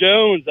 Daniel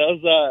Jones.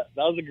 That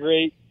was a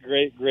great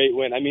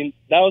win. I mean,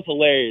 that was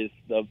hilarious.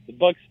 The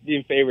Bucks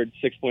being favored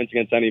 6 points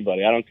against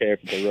anybody. I don't care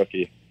if it's a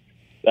rookie.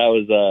 That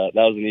was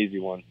an easy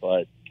one.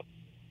 But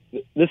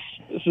this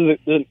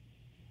is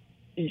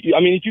I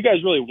mean, if you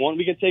guys really want,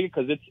 we can take it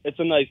because it's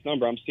a nice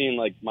number. I'm seeing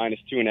like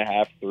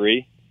 -2.5,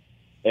 3,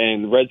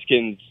 and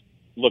Redskins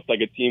looked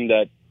like a team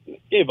that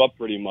gave up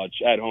pretty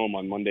much at home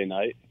on Monday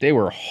night. They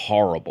were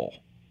horrible.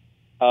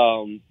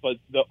 But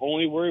the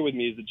only worry with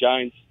me is the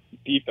Giants'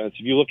 defense.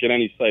 If you look at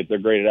any site, they're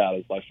graded out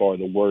as by far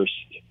the worst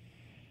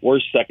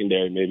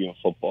secondary maybe in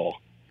football.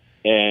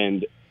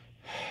 And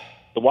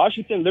the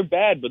Washington, they're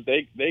bad, but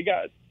they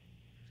got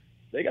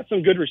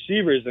some good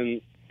receivers.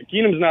 And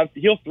Keenum's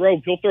he'll throw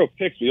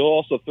picks, but he'll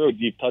also throw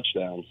deep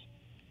touchdowns.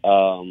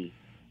 All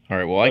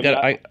right. Well, I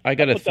definitely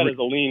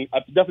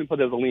put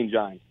that as a lean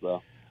Giants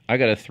though. I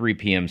got a 3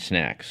 p.m.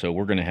 snack, so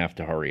we're going to have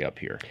to hurry up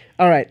here.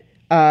 All right.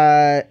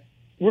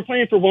 We're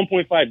playing for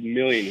 $1.5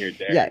 million here,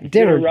 Darren. Yeah,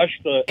 Darren, rush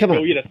to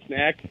go eat a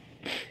snack.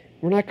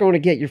 We're not going to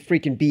get your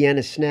freaking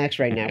Vienna snacks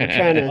right now. We're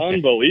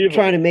Unbelievable.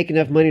 Trying to make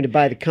enough money to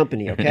buy the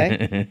company,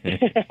 okay?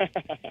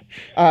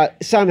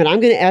 Simon, I'm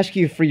going to ask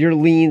you for your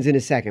leans in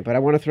a second, but I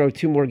want to throw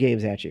 2 more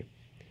games at you.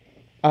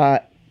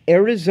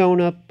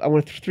 Arizona, I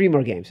want 3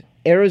 more games.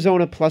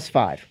 Arizona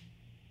 +5.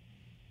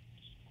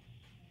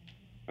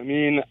 I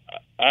mean,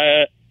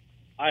 I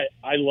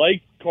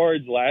liked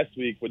Cards last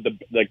week with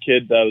the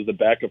kid that was the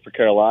backup for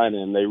Carolina,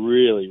 and they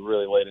really,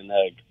 really laid an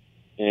egg.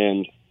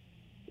 And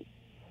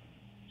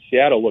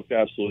Seattle looked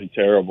absolutely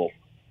terrible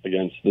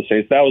against the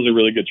Saints. That was a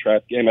really good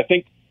trap game. I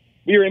think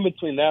we were in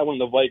between that one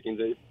and the Vikings.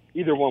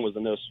 Either one was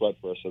a no sweat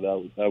for us,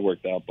 so that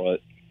worked out.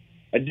 But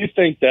I do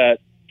think that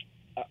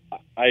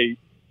I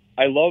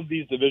love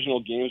these divisional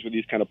games with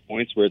these kind of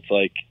points where it's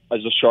like,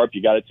 as a sharp,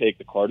 you got to take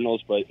the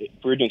Cardinals. But if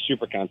we're doing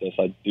super contests,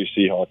 I'd do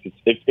Seahawks.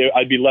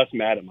 I'd be less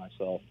mad at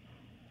myself.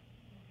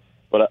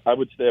 But I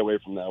would stay away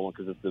from that one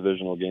because it's a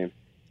divisional game.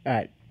 All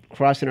right,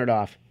 crossing it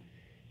off.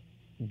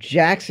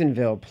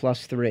 Jacksonville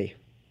 +3.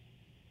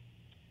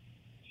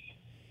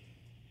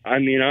 I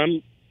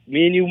mean,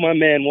 me and you, my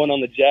man, won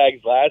on the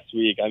Jags last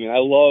week. I mean, I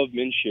love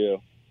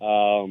Minshew.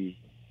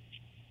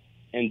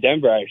 And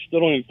Denver, I still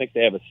don't even think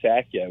they have a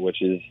sack yet,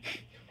 which is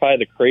probably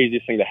the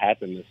craziest thing to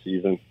happen this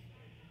season.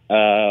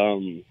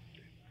 Fangio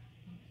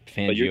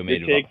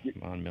made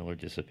Von Miller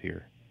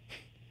disappear.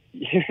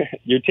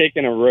 You're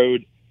taking a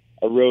road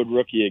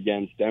rookie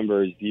against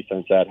Denver's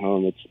defense at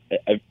home.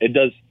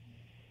 That's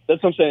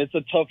what I'm saying. It's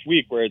a tough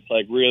week where it's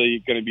like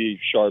really going to be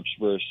Sharps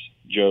versus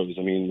Joes.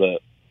 I mean,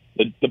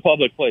 the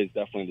public play is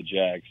definitely the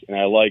Jags, and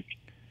I like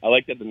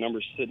that the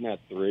number's sitting at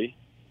 3,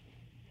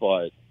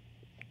 but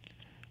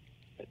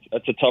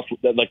that's a tough.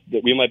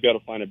 We might be able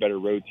to find a better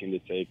road team to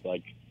take.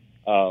 Like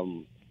a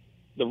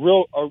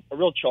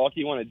real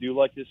chalky one I do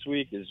like this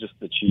week is just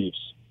the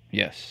Chiefs.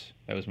 Yes,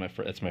 that's my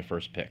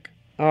first pick.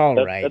 All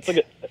right,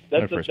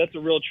 that's a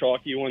real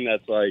chalky one.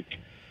 That's like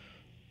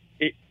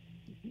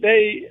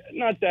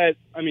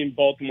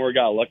Baltimore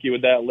got lucky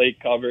with that late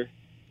cover.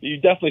 You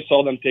definitely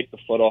saw them take the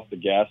foot off the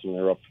gas when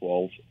they were up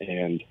 12,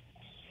 and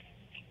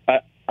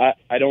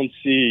I don't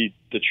see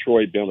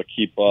Detroit being able to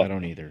keep up. I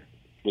don't either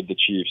with the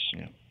Chiefs.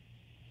 Yeah.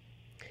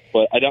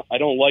 But I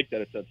don't like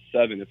that it's at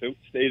 7. If it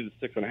stays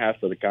at 6.5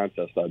 for the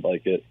contest, I'd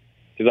like it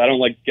because I don't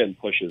like getting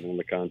pushes in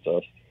the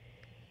contest.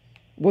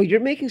 Well, you're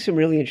making some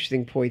really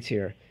interesting points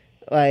here,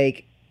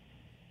 like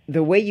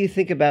the way you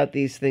think about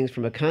these things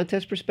from a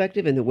contest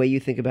perspective, and the way you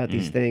think about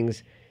these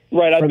things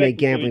from a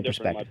gambling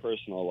perspective. In my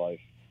personal life.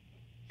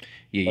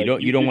 Yeah,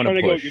 you don't want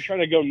to push. You're trying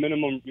to go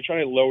minimum. You're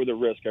trying to lower the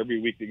risk every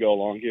week to go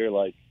along here.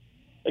 Like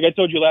I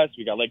told you last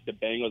week, I like the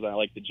Bengals and I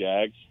like the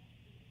Jags.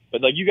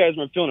 But you guys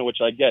weren't feeling it,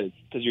 which I get. It's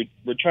because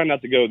we're trying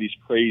not to go these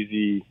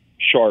crazy,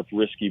 sharp,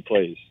 risky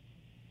plays.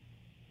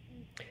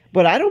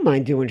 But I don't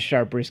mind doing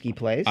sharp, risky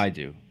plays. I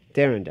do.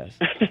 Darren does.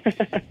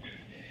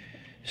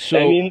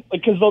 So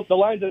because the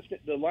line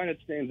that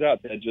stands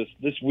out that just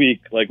this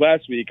week, like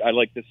last week, I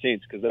liked the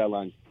Saints because that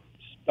line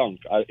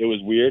stunk. It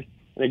was weird.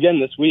 And again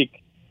this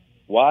week,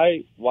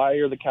 why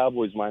are the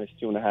Cowboys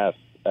 -2.5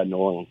 at New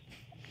Orleans?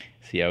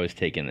 See, I was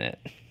taking that.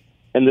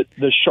 And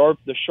the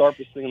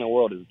sharpest thing in the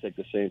world is to take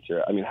the Saints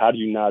here. I mean, how do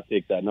you not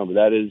take that number?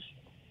 That is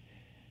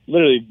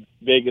literally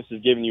Vegas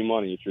is giving you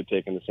money if you're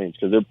taking the Saints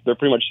because they're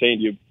pretty much saying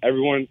to you,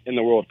 everyone in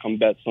the world come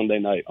bet Sunday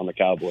night on the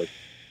Cowboys.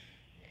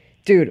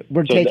 Dude,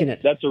 we're taking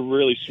it. That's a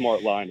really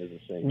smart line as a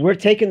Saints. We're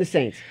taking the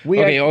Saints.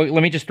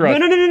 Let me just throw.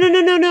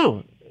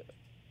 No.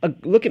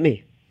 Look at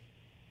me.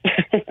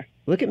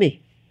 Look at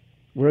me.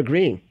 We're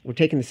agreeing. We're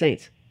taking the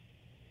Saints.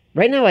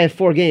 Right now, I have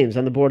 4 games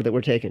on the board that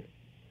we're taking.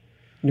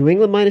 New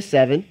England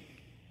 -7.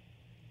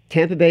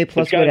 Tampa Bay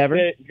plus whatever.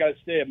 It's got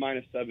to stay at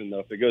 -7 though.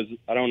 If it goes,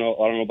 I don't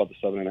know about the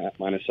 7.5,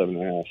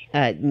 -7.5.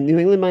 All right, New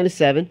England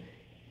 -7,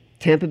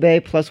 Tampa Bay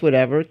plus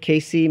whatever,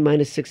 KC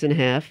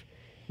 -6.5.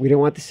 We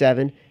don't want the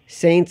 7.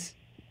 Saints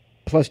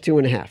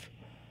 +2.5.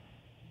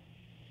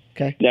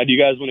 Okay. Now, do you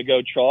guys want to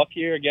go chalk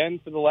here again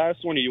for the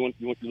last one, or you're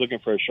looking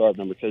for a sharp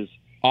number? Because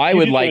I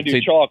would like to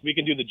do chalk. We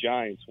can do the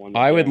Giants one.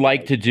 I would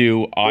like to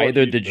do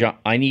either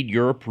I need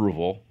your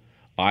approval.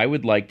 I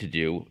would like to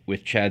do,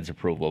 with Chad's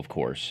approval, of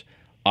course,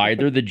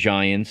 either the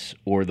Giants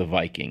or the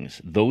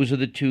Vikings. Those are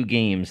the 2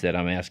 games that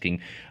I'm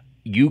asking.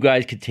 You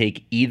guys could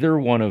take either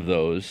one of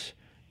those,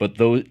 but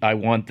I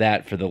want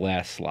that for the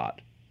last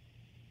slot.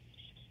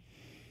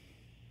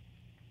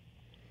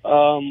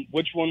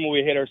 Which one will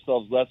we hate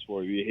ourselves less for?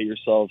 Will you hate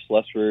yourselves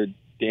less for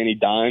Danny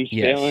Dimes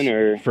failing,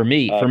 or for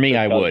me,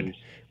 I would.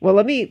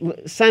 Well,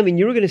 Simon,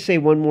 you were going to say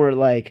one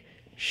more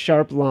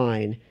sharp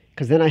line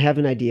because then I have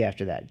an idea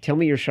after that. Tell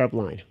me your sharp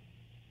line.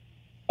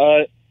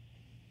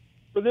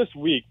 For this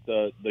week,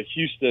 the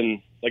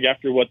Houston,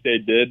 after what they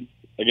did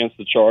against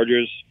the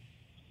Chargers,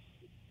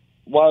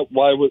 why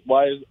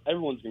is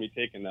everyone's going to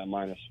be taking that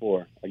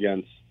 -4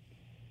 against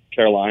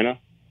Carolina?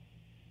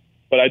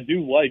 But I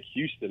do like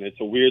Houston. It's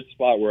a weird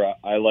spot where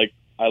I like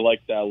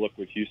that look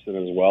with Houston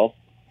as well,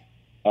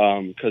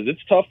 because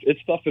it's tough. It's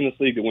tough in this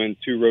league to win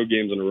 2 road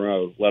games in a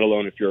row, let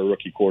alone if you're a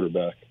rookie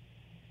quarterback.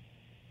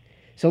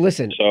 So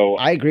listen,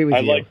 I agree with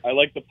you. I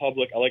like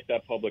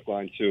that public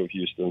line too of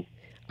Houston.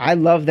 I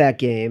love that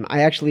game.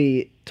 I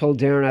actually told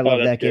Darren I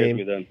love that game.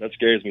 That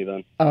scares me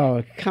then.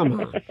 Oh,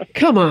 come on.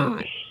 Come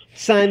on.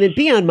 Simon,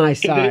 be on my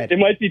side. It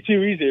might be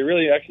too easy. It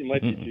really actually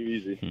might be too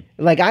easy.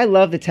 I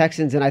love the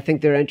Texans, and I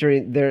think they're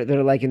in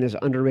this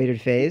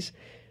underrated phase.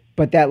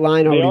 But that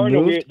line already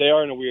moved. They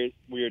are in a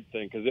weird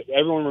thing because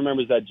everyone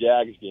remembers that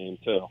Jags game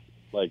too.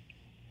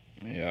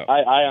 Yeah.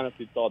 I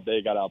honestly thought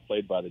they got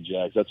outplayed by the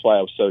Jags. That's why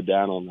I was so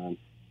down on them.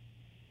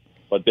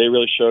 But they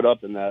really showed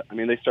up in that. I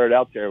mean, they started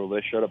out terrible, but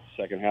they showed up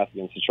the second half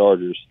against the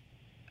Chargers.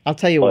 I'll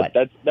tell you what.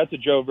 That's a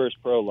Joe versus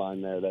Pro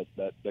line there,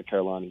 that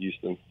Carolina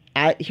Houston.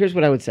 Here's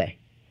what I would say.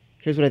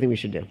 Here's what I think we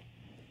should do.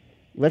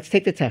 Let's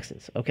take the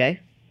Texans, okay?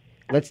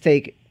 Let's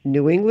take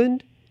New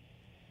England,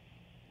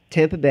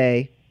 Tampa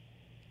Bay,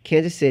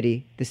 Kansas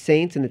City, the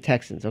Saints, and the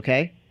Texans,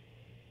 okay?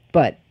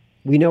 But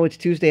we know it's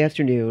Tuesday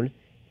afternoon.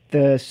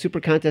 The Super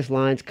Contest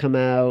lines come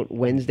out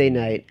Wednesday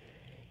night.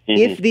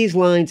 If these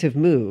lines have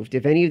moved,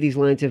 if any of these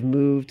lines have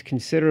moved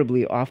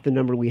considerably off the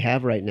number we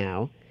have right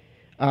now,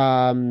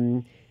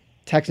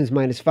 Texans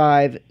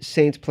 -5,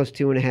 Saints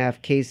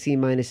 +2.5, KC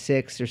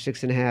 -6 or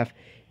 6.5,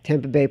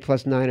 Tampa Bay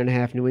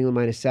 +9.5, New England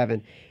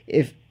 -7.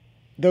 If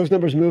those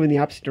numbers move in the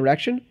opposite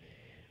direction,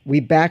 we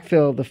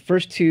backfill the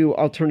first 2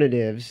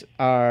 alternates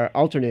are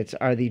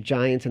the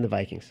Giants and the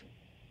Vikings.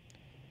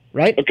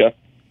 Right? Okay.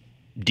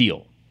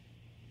 Deal.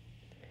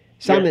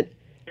 Simon,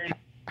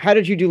 how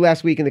did you do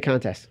last week in the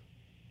contest?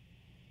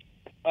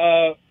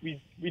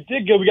 We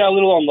did good. We got a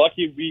little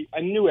unlucky.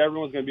 I knew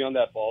everyone was going to be on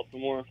that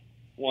Baltimore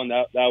one.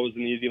 That was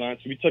an easy line.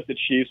 So we took the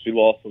Chiefs. We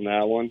lost on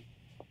that one.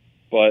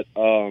 But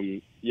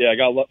I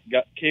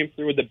came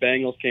through with the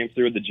Bengals. Came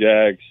through with the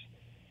Jags.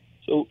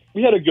 So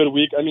we had a good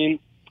week. I mean,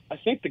 I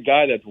think the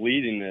guy that's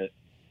leading it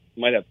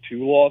might have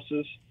 2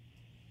 losses.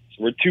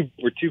 So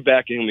we're two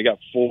back in. We got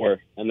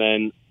 4. And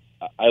then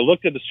I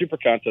looked at the Super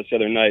Contest the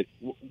other night.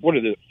 What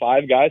is it?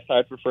 5 guys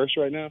tied for first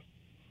right now.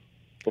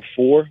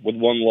 before with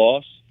one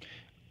loss.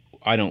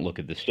 I don't look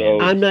at the So-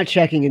 standings. I'm not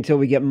checking until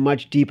we get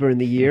much deeper in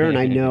the year, and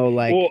I know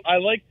like Well, I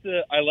like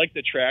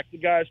to track the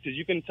guys because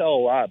you can tell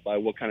a lot by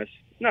what kind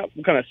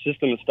of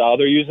system and style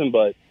they're using,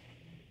 but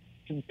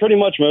pretty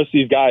much most of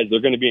these guys, they're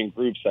going to be in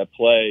groups that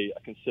play a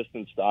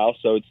consistent style.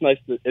 So it's nice.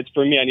 It's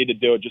for me. I need to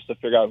do it just to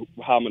figure out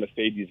how I'm going to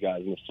fade these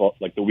guys in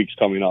the weeks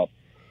coming up.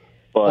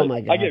 But Oh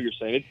my God. I get what you're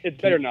saying. It's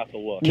better not to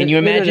look. Can you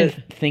No, no, no.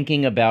 imagine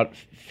thinking about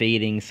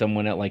fading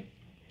someone at like?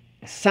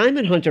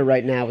 Simon Hunter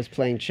right now is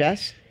playing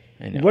chess.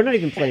 I know. We're not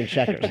even playing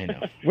checkers. I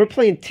know. We're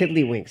playing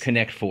tiddlywinks.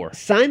 Connect 4.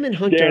 Simon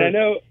Hunter Dan, I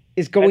know.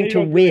 is I going know you to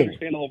don't really win.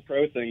 understand the whole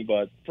pro thing,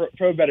 but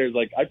pro bettors,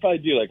 like, I'd probably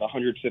do like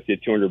 150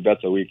 to 200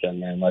 bets a weekend,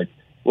 man. Like,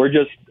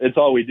 it's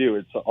all we do.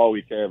 It's all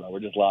we care about.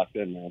 We're just locked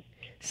in, man.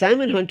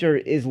 Simon Hunter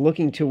is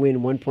looking to win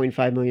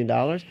 $1.5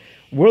 million.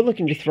 We're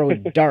looking to throw a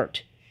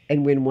dart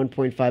and win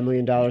 $1.5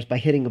 million by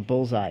hitting a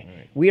bullseye.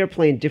 Right. We are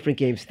playing different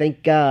games.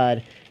 Thank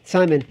God.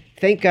 Simon,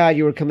 thank God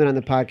you were coming on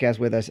the podcast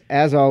with us.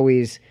 As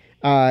always,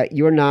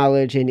 your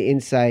knowledge and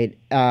insight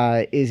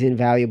is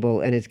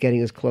invaluable, and it's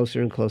getting us closer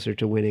and closer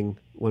to winning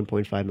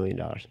 $1.5 million.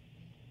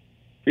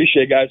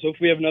 Appreciate it, guys.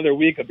 Hopefully we have another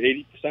week of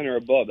 80% or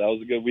above. That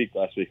was a good week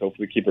last week.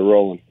 Hopefully we keep it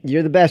rolling.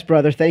 You're the best,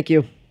 brother. Thank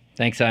you.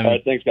 Thanks, All Simon.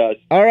 right, thanks, guys.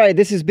 All right,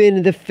 this has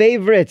been The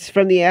Favorites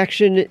from the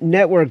Action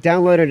Network.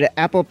 Download it at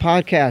Apple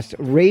Podcasts,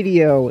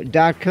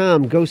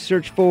 radio.com. Go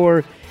search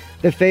for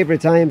The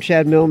Favorites. I am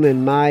Chad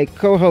Millman. My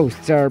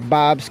co-hosts are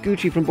Bob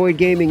Scooch from Boyd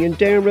Gaming and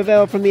Darren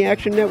Rovell from the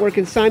Action Network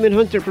and Simon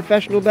Hunter,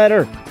 professional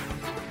bettor.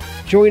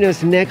 Join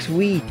us next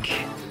week.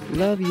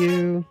 Love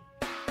you.